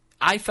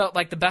I felt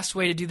like the best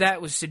way to do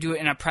that was to do it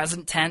in a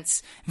present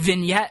tense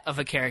vignette of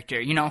a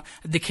character,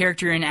 the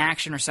character in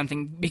action or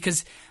something,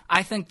 because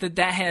I think that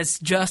has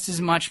just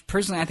as much,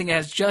 personally, I think it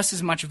has just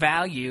as much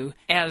value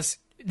as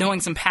knowing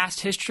some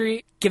past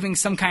history, giving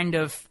some kind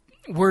of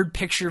word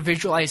picture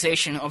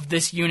visualization of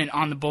this unit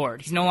on the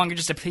board. He's no longer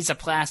just a piece of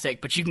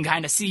plastic, but you can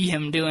kind of see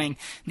him doing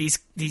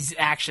these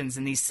actions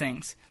and these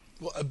things.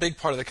 Well, a big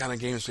part of the kind of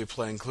games we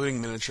play,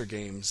 including miniature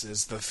games,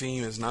 is the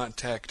theme is not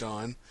tacked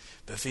on.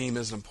 The theme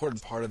is an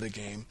important part of the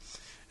game.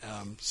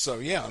 I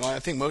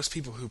think most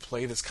people who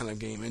play this kind of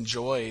game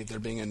enjoy there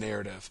being a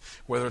narrative,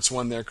 whether it's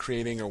one they're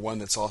creating or one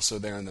that's also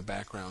there in the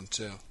background,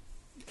 too.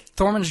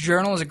 Thorman's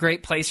Journal is a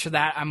great place for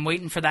that. I'm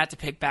waiting for that to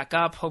pick back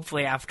up,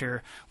 hopefully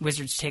after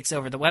Wizards takes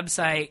over the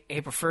website,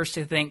 April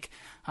 1st, I think.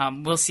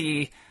 We'll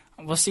see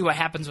what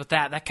happens with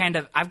that.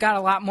 I've got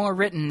a lot more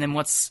written than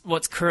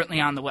what's currently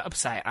on the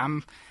website.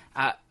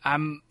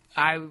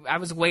 I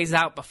was a ways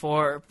out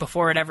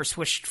before it ever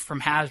switched from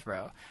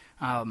Hasbro.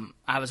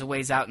 I was a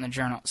ways out in the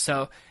journal.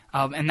 So,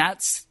 and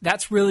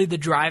that's really the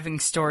driving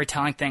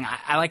storytelling thing.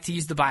 I like to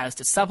use the bios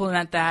to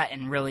supplement that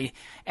and really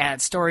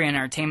add story and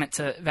entertainment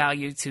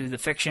value to the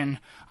fiction.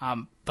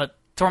 But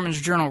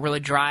Thorman's Journal really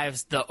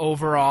drives the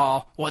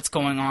overall what's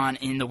going on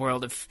in the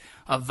world of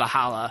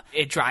Valhalla.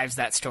 It drives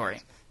that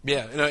story.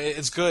 Yeah,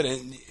 it's good,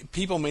 and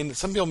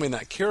some people may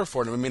not care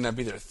for it, and it may not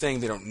be their thing,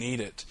 they don't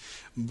need it,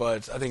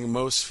 but I think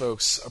most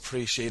folks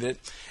appreciate it.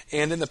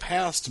 And in the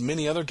past,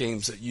 many other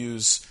games that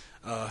use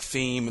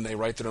theme and they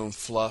write their own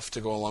fluff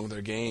to go along with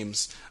their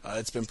games,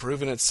 it's been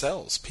proven it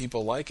sells.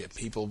 People like it.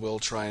 People will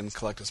try and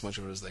collect as much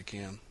of it as they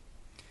can.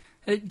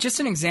 Just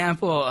an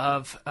example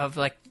of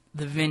like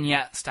the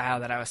vignette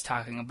style that I was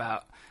talking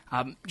about,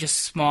 just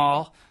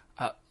small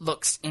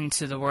looks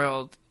into the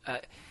world. A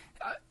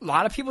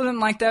lot of people didn't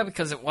like that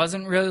because it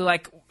wasn't really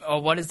like, oh,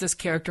 what is this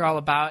character all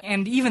about?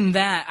 And even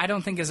that, I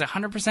don't think is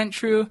 100%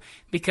 true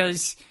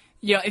because,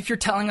 if you're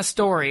telling a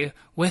story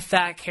with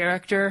that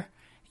character,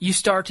 you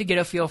start to get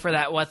a feel for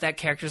what that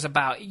character's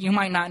about. You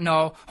might not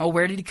know,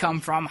 where did he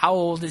come from? How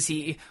old is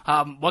he?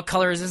 What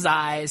color is his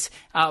eyes?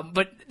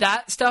 But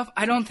that stuff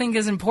I don't think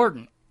is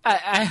important.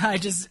 I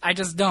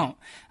just don't.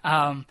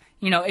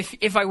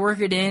 If I work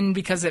it in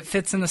because it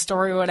fits in the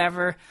story or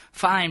whatever,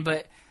 fine,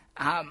 but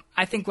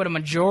I think what a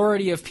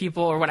majority of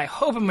people, or what I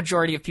hope a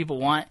majority of people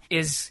want,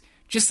 is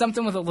just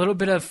something with a little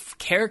bit of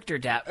character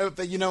depth.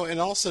 But,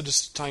 and also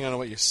just tying on to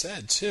what you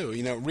said, too,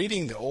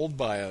 reading the old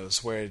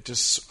bios where it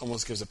just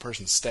almost gives a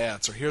person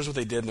stats, or here's what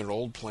they did in their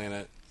old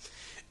planet,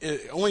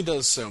 it only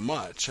does so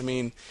much. I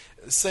mean,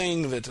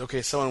 saying that,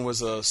 okay, someone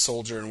was a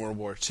soldier in World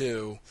War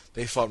II,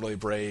 they fought really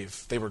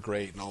brave, they were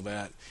great and all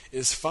that,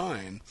 is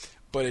fine,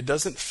 but it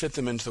doesn't fit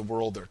them into the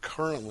world they're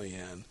currently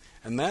in.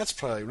 And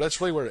that's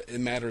really where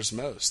it matters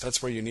most.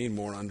 That's where you need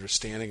more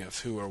understanding of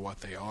who or what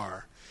they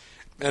are.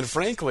 And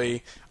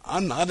frankly,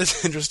 I'm not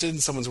as interested in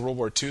someone's World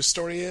War II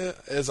story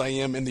as I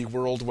am in the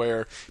world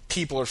where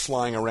people are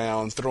flying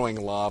around throwing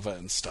lava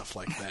and stuff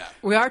like that.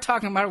 We are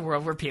talking about a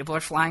world where people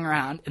are flying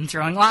around and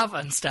throwing lava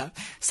and stuff.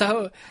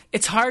 So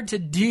it's hard to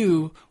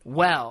do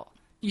well.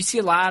 You see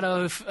a lot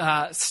of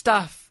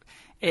stuff,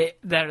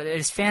 that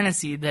is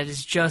fantasy that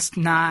is just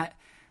not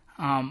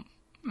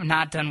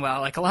done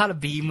well. Like a lot of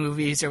B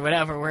movies or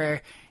whatever,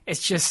 where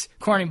it's just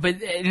corny.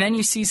 And then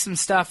you see some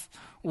stuff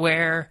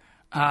where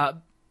the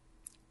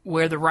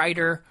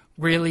writer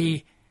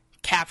really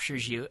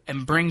captures you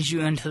and brings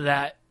you into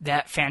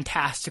that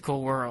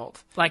fantastical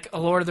world, like a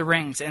Lord of the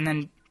Rings, and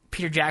then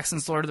Peter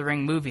Jackson's Lord of the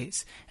Ring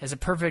movies is a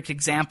perfect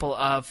example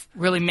of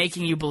really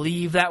making you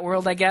believe that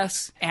world, I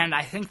guess. And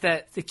I think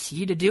that the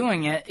key to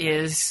doing it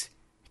is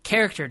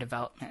character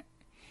development.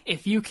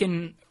 If you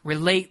can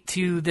relate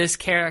to this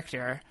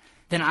character,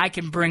 then I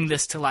can bring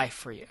this to life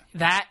for you.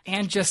 That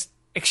and just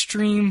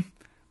extreme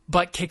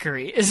butt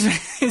kickery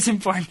is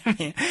important to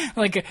me.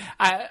 Like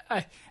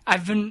I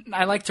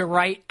like to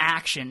write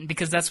action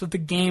because that's what the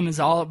game is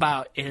all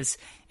about is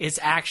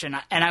action.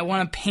 And I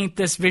want to paint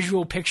this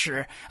visual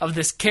picture of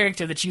this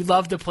character that you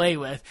love to play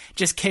with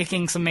just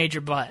kicking some major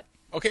butt.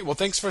 Okay, well,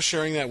 thanks for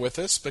sharing that with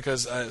us,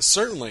 because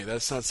certainly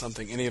that's not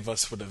something any of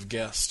us would have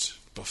guessed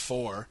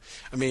before.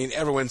 I mean,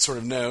 everyone sort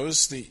of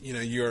knows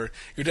you're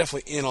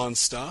definitely in on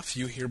stuff.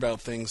 You hear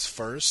about things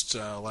first.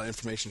 A lot of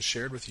information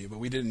shared with you, but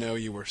we didn't know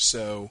you were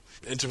so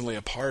intimately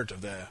a part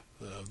of the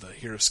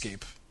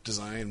HeroScape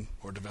design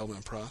or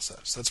development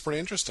process. That's pretty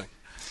interesting.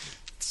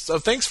 So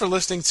thanks for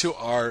listening to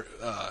our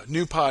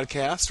new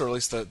podcast, or at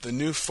least the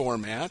new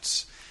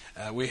format.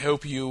 We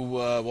hope you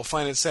will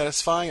find it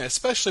satisfying,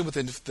 especially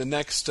with the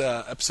next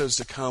episodes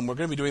to come. We're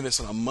going to be doing this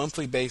on a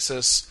monthly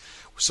basis,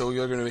 so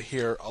you're going to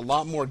hear a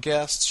lot more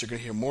guests, you're going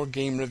to hear more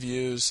game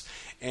reviews,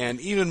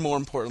 and even more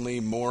importantly,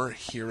 more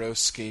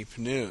HeroScape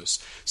news.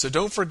 So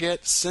don't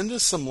forget, send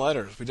us some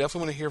letters. We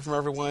definitely want to hear from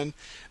everyone.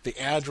 The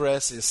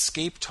address is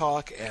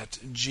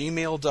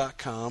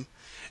scapetalk@gmail.com.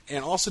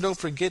 And also don't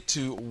forget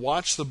to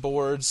watch the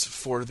boards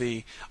for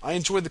the I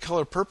Enjoyed the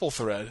Color Purple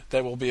thread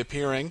that will be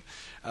appearing.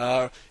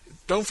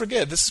 Don't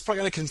forget, this is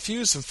probably going to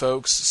confuse some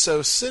folks,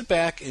 so sit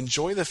back,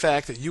 enjoy the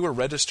fact that you are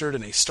registered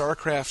in a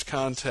StarCraft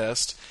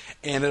contest,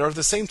 and are at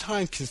the same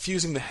time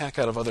confusing the heck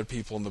out of other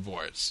people on the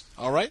boards.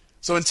 All right?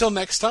 So until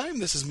next time,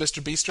 this is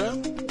Mr.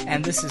 Bistro.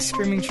 And this is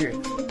Screaming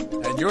Truth.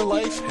 And your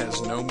life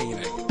has no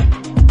meaning.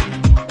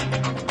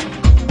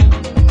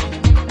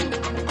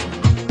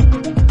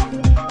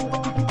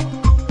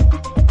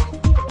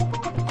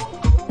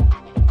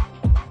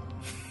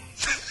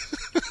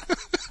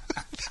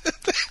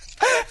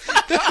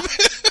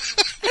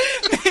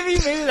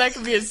 Maybe that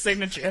could be his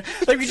signature.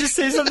 Like, we just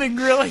say something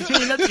really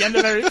mean at the end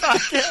of every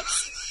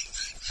podcast.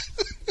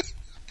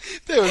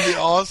 That would be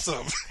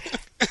awesome.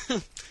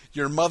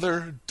 Your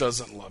mother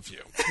doesn't love you.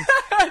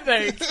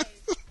 Thanks.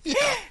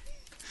 Yeah.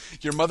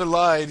 Your mother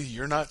lied.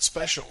 You're not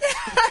special.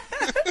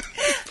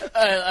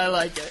 I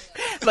like it.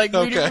 Like,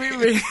 okay.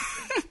 we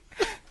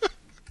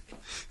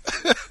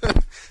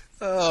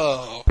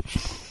Oh.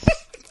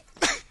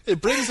 It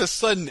brings a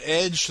sudden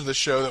edge to the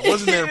show that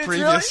wasn't there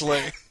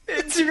previously.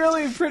 It's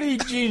really pretty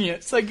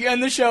genius. Like, you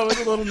end the show with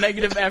a little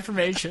negative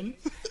affirmation.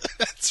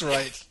 That's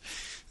right.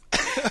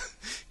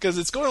 Because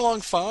it's going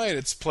along fine.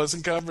 It's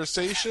pleasant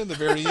conversation. At the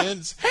very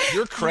end,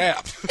 you're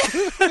crap.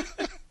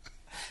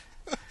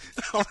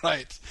 All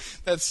right.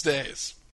 That stays.